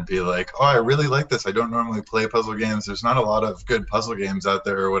out there and be like, oh, I really like this. I don't normally play puzzle games. There's not a lot of good puzzle games out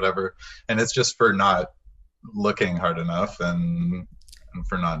there or whatever. And it's just for not looking hard enough and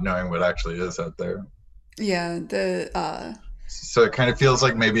for not knowing what actually is out there. Yeah, so it kind of feels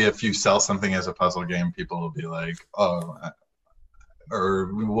like maybe if you sell something as a puzzle game, people will be like, oh,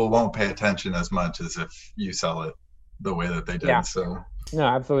 or we won't pay attention as much as if you sell it the way that they did. Yeah. So no,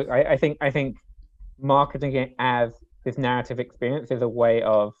 absolutely. I think marketing it as this narrative experience is a way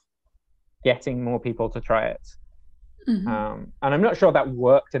of getting more people to try it. mm-hmm. And I'm not sure that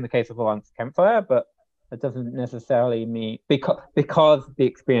worked in the case of A Last Campfire, but that doesn't necessarily mean because the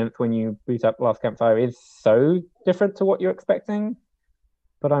experience when you boot up Last Campfire is so different to what you're expecting.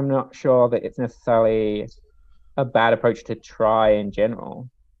 But I'm not sure that it's necessarily a bad approach to try in general.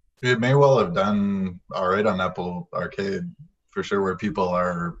 It may well have done all right on Apple Arcade for sure, where people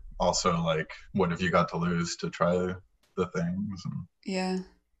are also like, what have you got to lose to try the things. And Yeah.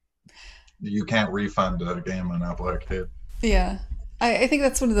 you can't refund a game on Apple Arcade. Yeah. I think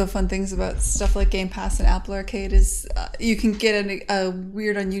that's one of the fun things about stuff like Game Pass and Apple Arcade is you can get a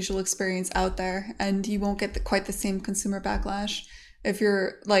weird, unusual experience out there, and you won't get quite the same consumer backlash. If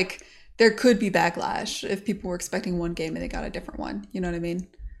you're like, there could be backlash if people were expecting one game and they got a different one. You know what I mean?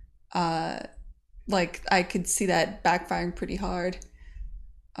 Like I could see that backfiring pretty hard.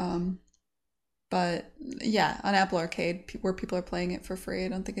 But yeah, on Apple Arcade, where people are playing it for free, I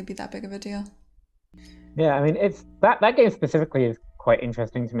don't think it'd be that big of a deal. Yeah, I mean, it's that game specifically is quite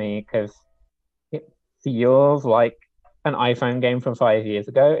interesting to me because it feels like an iPhone game from 5 years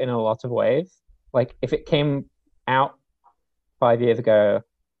ago in a lot of ways. Like if it came out 5 years ago,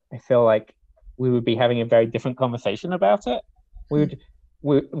 I feel like we would be having a very different conversation about it. We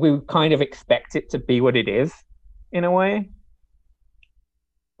would kind of expect it to be what it is in a way,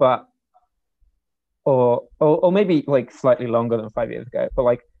 but or maybe like slightly longer than 5 years ago. But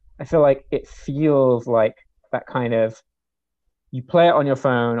like I feel like it feels like that kind of you play it on your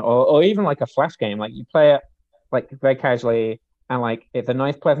phone or even like a flash game. Like you play it like very casually and like it's a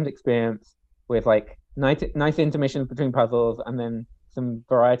nice pleasant experience with like nice intermissions between puzzles and then some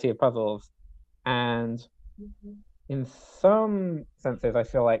variety of puzzles. And in some senses, I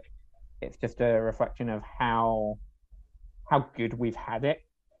feel like it's just a reflection of how good we've had it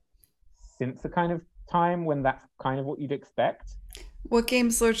since the kind of time when that's kind of what you'd expect. What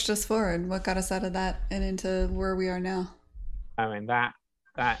games lurched us forward? What got us out of that and into where we are now? I mean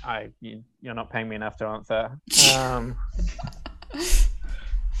you're not paying me enough to answer.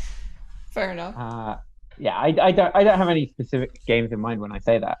 Fair enough. Yeah, I don't have any specific games in mind when I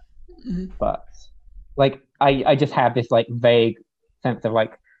say that, but like I just have this like vague sense of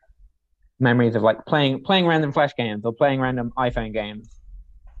like memories of like playing random flash games or playing random iPhone games,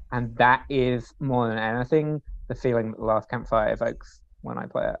 and that is more than anything the feeling that The Last Campfire evokes when I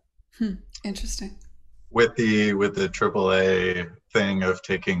play it. Interesting. With the AAA thing of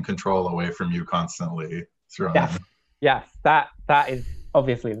taking control away from you constantly throughout. Yes, that is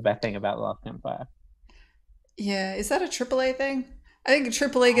obviously the best thing about The Last Campfire. Yeah, is that a AAA thing? I think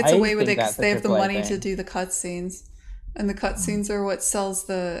AAA gets away with it because they have the money to do the cutscenes, and the cutscenes are what sells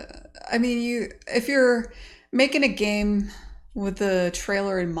the. I mean, if you're making a game with the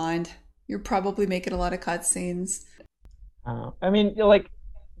trailer in mind, you're probably making a lot of cutscenes. I mean, like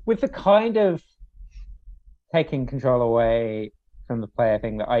with the kind of taking control away from the player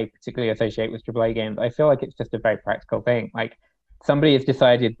thing that I particularly associate with AAA games, I feel like it's just a very practical thing. Like somebody has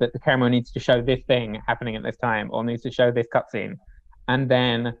decided that the camera needs to show this thing happening at this time or needs to show this cutscene, and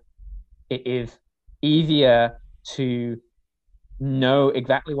then it is easier to know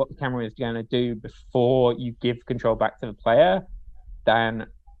exactly what the camera is going to do before you give control back to the player than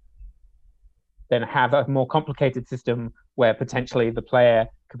have a more complicated system where potentially the player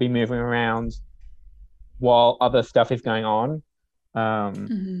could be moving around while other stuff is going on.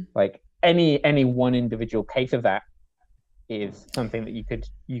 Like any one individual case of that is something that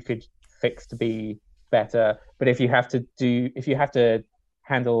you could fix to be better. But if you have to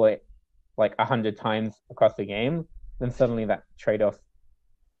handle it like 100 times across the game, then suddenly that trade-off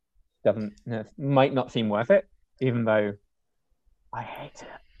might not seem worth it, even though I hate it.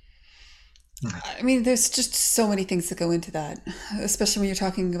 I mean, there's just so many things that go into that, especially when you're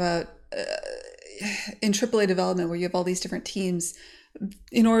talking about in AAA development where you have all these different teams.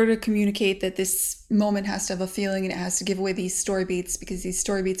 In order to communicate that this moment has to have a feeling and it has to give away these story beats because these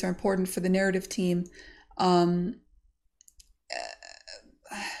story beats are important for the narrative team.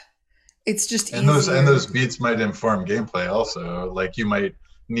 It's just and those beats might inform gameplay also. Like you might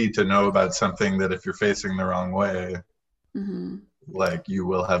need to know about something that if you're facing the wrong way, like you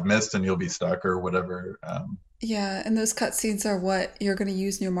will have missed and you'll be stuck or whatever. Yeah, and those cutscenes are what you're going to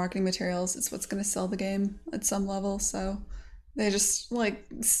use in your marketing materials. It's what's going to sell the game at some level. So they just like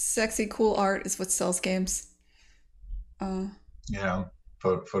sexy, cool art is what sells games. Yeah,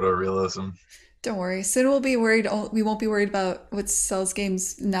 photorealism. Don't worry. Soon we'll be worried. We won't be worried about what sells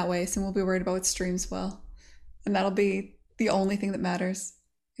games in that way. Soon we'll be worried about what streams well, and that'll be the only thing that matters.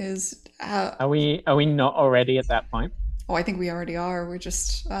 Is how are we not already at that point? Oh, I think we already are. We're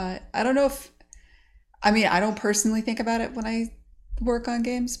just. I don't know if. I mean, I don't personally think about it when I work on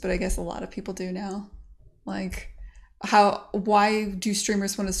games, but I guess a lot of people do now. Like, why do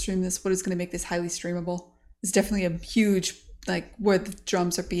streamers want to stream this? What is going to make this highly streamable? It's definitely a huge, like, where the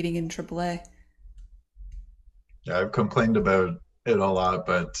drums are beating in AAA. Yeah, I've complained about it a lot,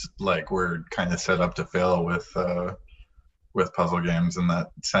 but like we're kind of set up to fail with puzzle games in that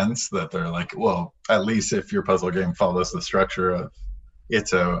sense that they're like, well, at least if your puzzle game follows the structure of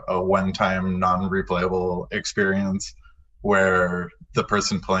it's a one-time non-replayable experience, where the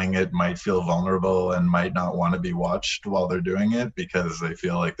person playing it might feel vulnerable and might not want to be watched while they're doing it because they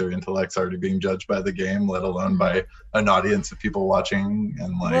feel like their intellect's already being judged by the game, let alone by an audience of people watching.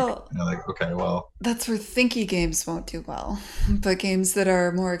 And like, Well, like, okay, well, that's where thinky games won't do well, but games that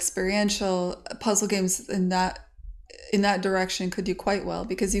are more experiential, puzzle games in that direction could do quite well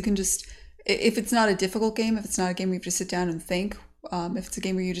because you can just, if it's not a difficult game, if it's not a game where you have to sit down and think, if it's a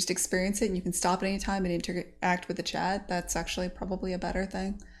game where you just experience it and you can stop at any time and interact with the chat, that's actually probably a better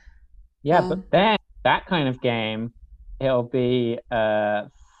thing. Yeah, but Um, then that kind of game, it'll be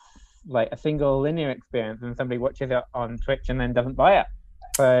like a single linear experience, and somebody watches it on Twitch and then doesn't buy it.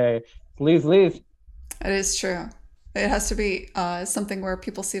 So it's lose lose. it is true. It has to be something where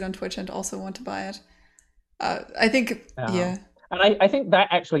people see it on Twitch and also want to buy it. I think, yeah. And I think that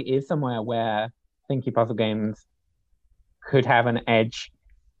actually is somewhere where thinky puzzle games could have an edge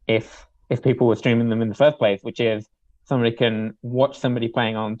if people were streaming them in the first place, which is somebody can watch somebody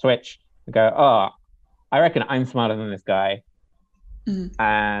playing on Twitch and go, "Oh, I reckon I'm smarter than this guy." Mhm.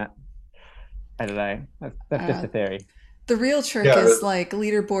 I don't know. That's just Uh, a theory. the real trick yeah, is like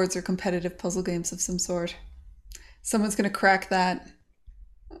leaderboards or competitive puzzle games of some sort. Someone's gonna crack that.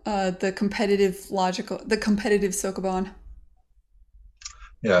 The competitive Sokoban.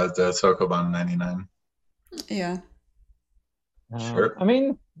 yeah, the Sokoban 99. Yeah. Sure. I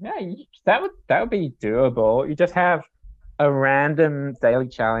mean, yeah, that would be doable. You just have a random daily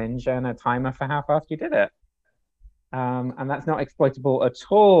challenge and a timer for how fast you did it. And that's not exploitable at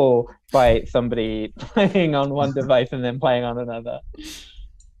all by somebody playing on one device and then playing on another.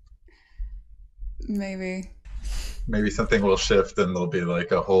 Maybe. Maybe something will shift and there'll be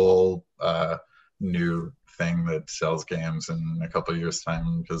like a whole new thing that sells games in a couple of years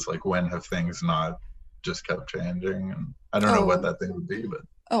time because like when have things not just kept changing? And I don't know what Oh, that thing would be, but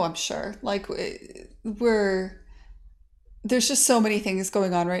oh, I'm sure. Like we're there's just so many things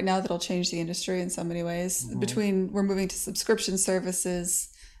going on right now that'll change the industry in so many ways. Mhm. Between we're moving to subscription services,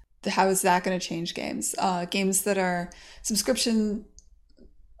 how is that going to change games? Games that are subscription.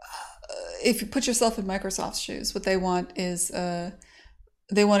 If you put yourself in Microsoft's shoes, what they want is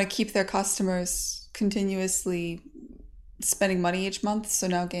they want to keep their customers continuously spending money each month. So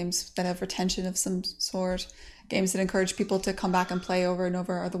now games that have retention of some sort, games that encourage people to come back and play over and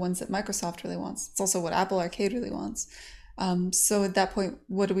over are the ones that Microsoft really wants. It's also what Apple Arcade really wants. So at that point,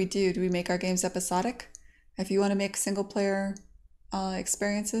 what do we do? Do we make our games episodic? If you want to make single player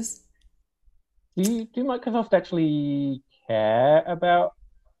experiences? Do Microsoft actually care about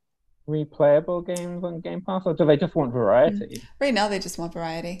replayable games on Game Pass, or do they just want Hmm. variety? Right now, they just want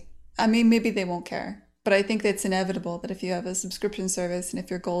variety. I mean, maybe they won't care, but I think it's inevitable that if you have a subscription service and if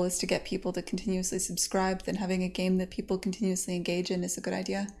your goal is to get people to continuously subscribe, then having a game that people continuously engage in is a good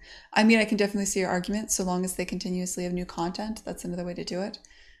idea. I mean, I can definitely see your argument so long as they continuously have new content. That's another way to do it.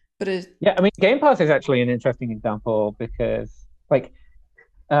 But it, Yeah, I mean, Game Pass is actually an interesting example because, like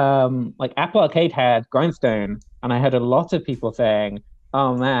Apple Arcade had Grindstone, and I heard a lot of people saying,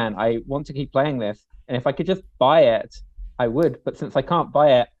 "Oh man, I want to keep playing this, and if I could just buy it, I would. But since I can't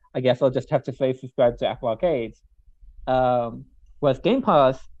buy it, I guess I'll just have to say subscribe to Apple Arcade." Um, Whereas Game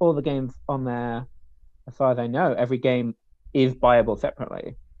Pass, all the games on there, as far as I know, every game is buyable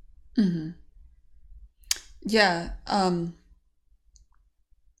separately. mhm. Yeah,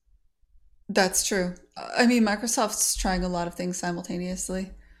 that's true. I mean, Microsoft's trying a lot of things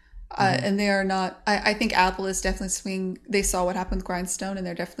simultaneously. Mhm. And they are not. I think Apple is definitely swinging. They saw what happened with Grindstone, and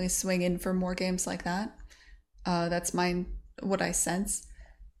they're definitely swinging for more games like that. That's mine. What I sense.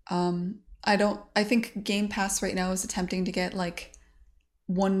 I don't. I think Game Pass right now is attempting to get like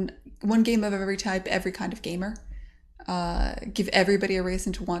one game of every type, every kind of gamer. Give everybody a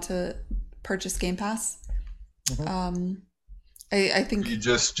reason to want to purchase Game Pass. Mhm. Um, I you think.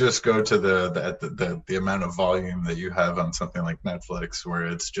 just go to the amount of volume that you have on something like Netflix where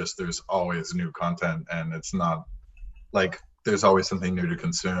it's just there's always new content and it's not like there's always something new to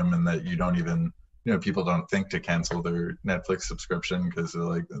consume and that you don't even people don't think to cancel their Netflix subscription because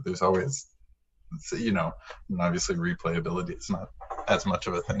like there's always and obviously replayability is not as much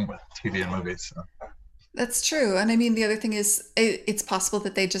of a thing with TV and movies. So. That's true. And I mean, the other thing is, it's possible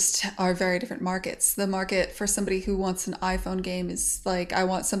that they just are very different markets. The market for somebody who wants an iPhone game is like, I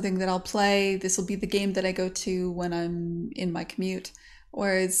want something that I'll play. This will be the game that I go to when I'm in my commute.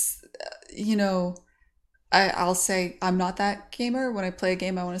 Whereas, you know, I'll say I'm not that gamer. When I play a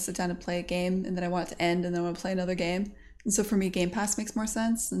game, I want to sit down and play a game, and then I want it to end, and then I want to play another game. And so for me, Game Pass makes more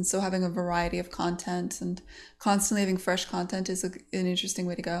sense. And so having a variety of content and constantly having fresh content is an interesting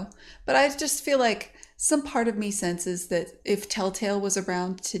way to go. But I just feel like some part of me senses that if Telltale was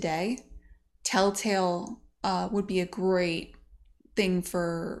around today, Telltale would be a great thing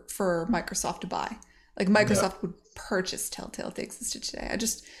for Microsoft to buy. Like Yeah. Microsoft would purchase Telltale if they existed today.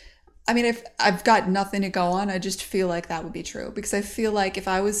 I mean, if I've got nothing to go on, I just feel like that would be true because I feel like if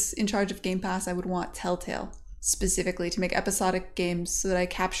I was in charge of Game Pass, I would want Telltale specifically to make episodic games so that I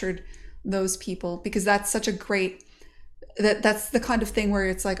captured those people because that's such a great that's the kind of thing where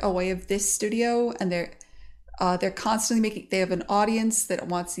it's like, oh, I have this studio and they're constantly making, they have an audience that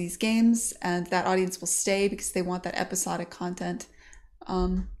wants these games and that audience will stay because they want that episodic content.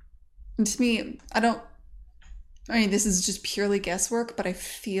 And to me, I mean, this is just purely guesswork, but I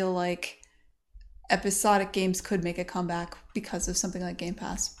feel like episodic games could make a comeback because of something like Game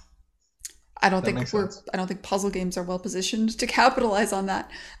Pass. I don't That makes sense. think puzzle games are well positioned to capitalize on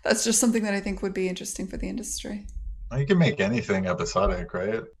that. That's just something that I think would be interesting for the industry. Well, you can make anything episodic,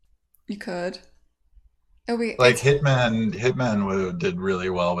 right? You could. Like Hitman did really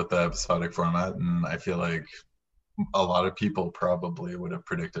well with the episodic format, and I feel like a lot of people probably would have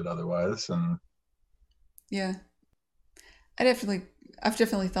predicted otherwise. And Yeah, I've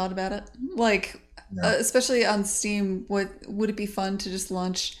definitely thought about it. Like, yeah, especially on Steam, would it be fun to just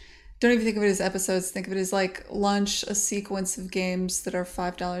launch? Don't even think of it as episodes. Think of it as like launch a sequence of games that are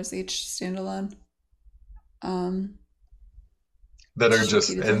 $5 each standalone. that are Just just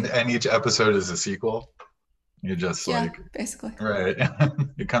repeatedly. and each episode is a sequel. You just Yeah, like basically. right.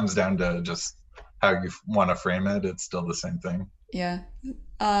 It comes down to just how you want to frame it. It's still the same thing. Yeah.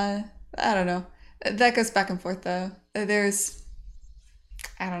 I don't know. That goes back and forth though.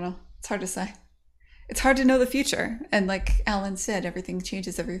 I don't know. It's hard to say. It's hard to know the future. And like Alan said, everything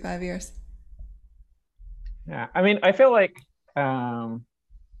changes every 5 years. Yeah, I mean, I feel like um,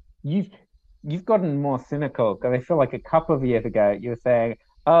 you've you've gotten more cynical because I feel like a couple of years ago you were saying,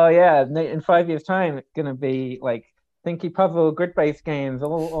 "Oh yeah, in 5 years' time it's gonna be like thinky puzzle grid-based games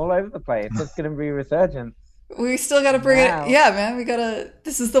all over the place. It's gonna be resurgent." We still gotta bring it. Now, Yeah, man.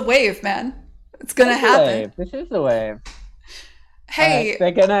 This is the wave, man. It's gonna it's the happen. wave. This is the wave. Hey,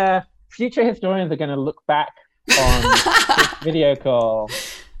 Future historians are gonna look back on this video call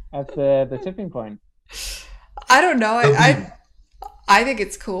as the tipping point. I don't know. I think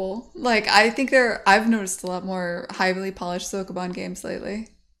it's cool. Like, I've noticed a lot more highly polished Sokoban games lately.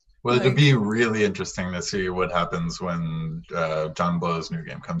 Well, it'd Like, be really interesting to see what happens when John Blow's new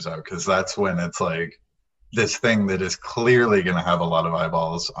game comes out, because that's when it's like this thing that is clearly going to have a lot of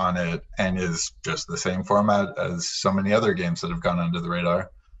eyeballs on it and is just the same format as so many other games that have gone under the radar.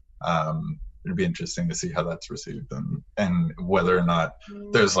 It'd be interesting to see how that's received and whether or not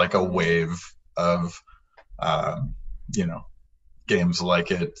there's like a wave of, um, you know, games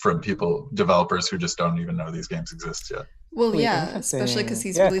like it from developers who just don't even know these games exist yet. well, Really yeah, especially because interesting.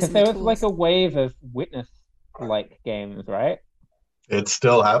 he's Yeah, because releasing there the was like tools. a wave of Witness-like games, right? It's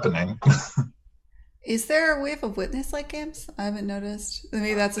still happening. Is there a wave of Witness-like games? I haven't noticed.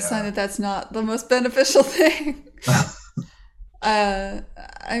 Maybe that's a sign Yeah. that that's not the most beneficial thing.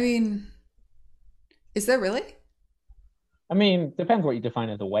 I mean, is there really? I mean, depends what you define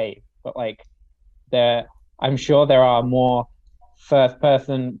as a wave, but like I'm sure there are more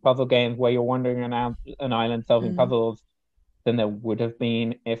first-person puzzle games where you're wandering around an island solving Mm, puzzles than there would have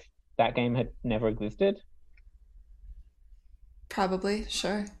been if that game had never existed. probably,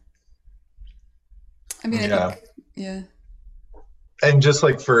 sure. I mean, I Yeah. think, yeah. And just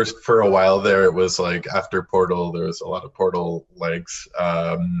like for a while there, it was like after Portal, there was a lot of Portal likes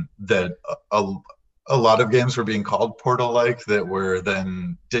that a lot of games were being called Portal like that were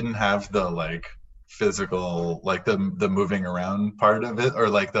then didn't have the like physical like the moving around part of it or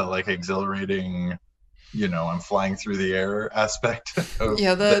like the like exhilarating, I'm flying through the air aspect of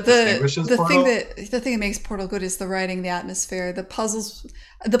Yeah, that distinguishes the Portal. thing that makes Portal good is the writing, the atmosphere, the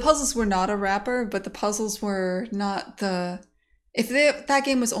puzzles were not a wrapper, but the puzzles were not the if that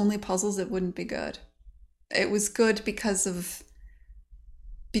game was only puzzles, it wouldn't be good. It was good because of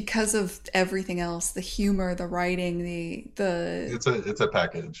everything else, the humor, the writing, the It's a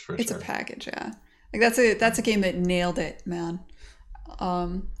package for it's a sure. package, yeah. Like that's a game that nailed it, man.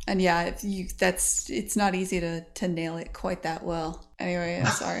 And yeah, it's not easy to nail it quite that well. Anyway, yeah,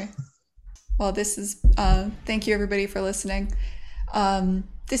 sorry. Well, this is thank you everybody for listening.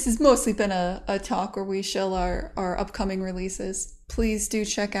 This has mostly been a talk where we show our upcoming releases. Please do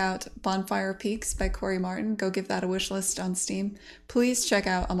check out Bonfire Peaks by Corey Martin. Go give that a wish list on Steam. Please check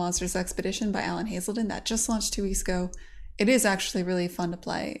out A Monster's Expedition by Alan Hazelden. That just launched 2 weeks ago. It is actually really fun to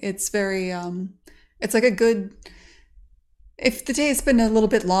play. It's very it's like a good if the day has been a little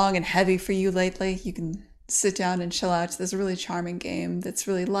bit long and heavy for you lately, you can sit down and chill out to this really charming game that's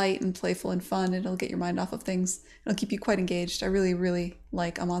really light and playful and fun. It'll get your mind off of things. It'll keep you quite engaged. I really, really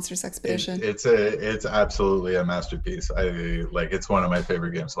like A Monster's Expedition. It's absolutely a masterpiece. It's one of my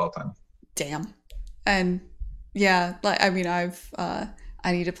favorite games of all time. Damn. And yeah, like I mean, I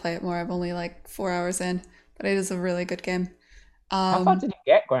need to play it more. I've only like 4 hours in, but it is a really good game. How far did you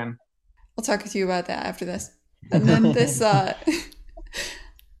get, Gwen? I'll talk to you about that after this. And then this,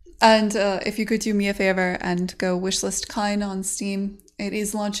 and if you could do me a favor and go wishlist Kine on Steam, it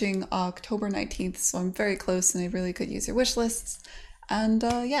is launching October 19th, so I'm very close and I really could use your wish lists. And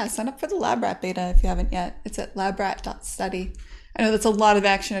yeah, sign up for the LabRat beta if you haven't yet. It's at labrat.study. I know that's a lot of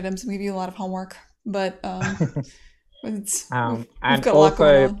action items and give you a lot of homework, but we've And got a lot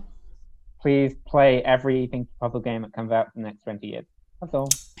going also, on. please play every Thinky Puzzle game that comes out in the next 20 years. That's all.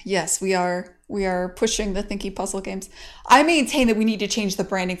 Yes, we are pushing the Thinky Puzzle games. I maintain that we need to change the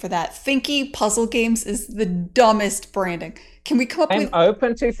branding for that. Thinky Puzzle games is the dumbest branding. Can we come up I'm with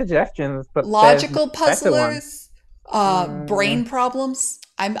open to suggestions, but logical there's better ones. puzzlers? Brain problems.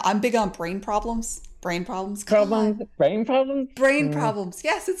 I'm big on brain problems. Brain problems. Come on. Brain problems? Brain problems.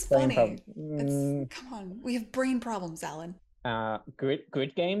 Yes, it's Brain funny. problems. It's come on. We have brain problems, Alan.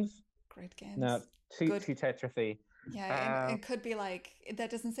 Good games? Great games. No, too Good. Tetrisy. Yeah, and it could be like,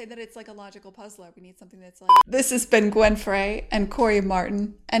 that doesn't say that it's like a logical puzzler. We need something that's like... This has been Gwen Frey and Corey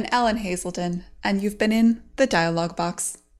Martin and Alan Hazelden, and you've been in the Dialogue Box.